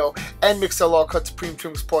Radio and Mixer-Law Cut Supreme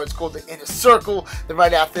Trim Mix Party. It's called the Inner Circle. Then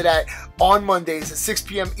right after that on Mondays at 6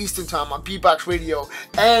 p.m. Eastern Time on B-Box Radio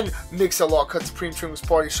and Mixer-Law Cut Supreme Trimmings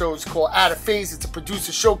Party shows called Out of Phase. It's a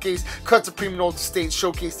producer showcase. Cut Supreme and Alter Stage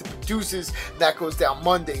showcase the producers. That goes down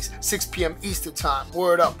Mondays 6 p.m. Eastern Time.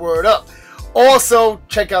 Word up, word up. Also,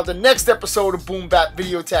 check out the next episode of Boom Bap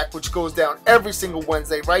Video Attack, which goes down every single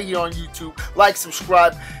Wednesday right here on YouTube. Like,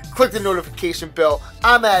 subscribe, click the notification bell.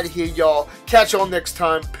 I'm out of here, y'all. Catch y'all next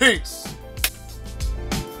time. Peace.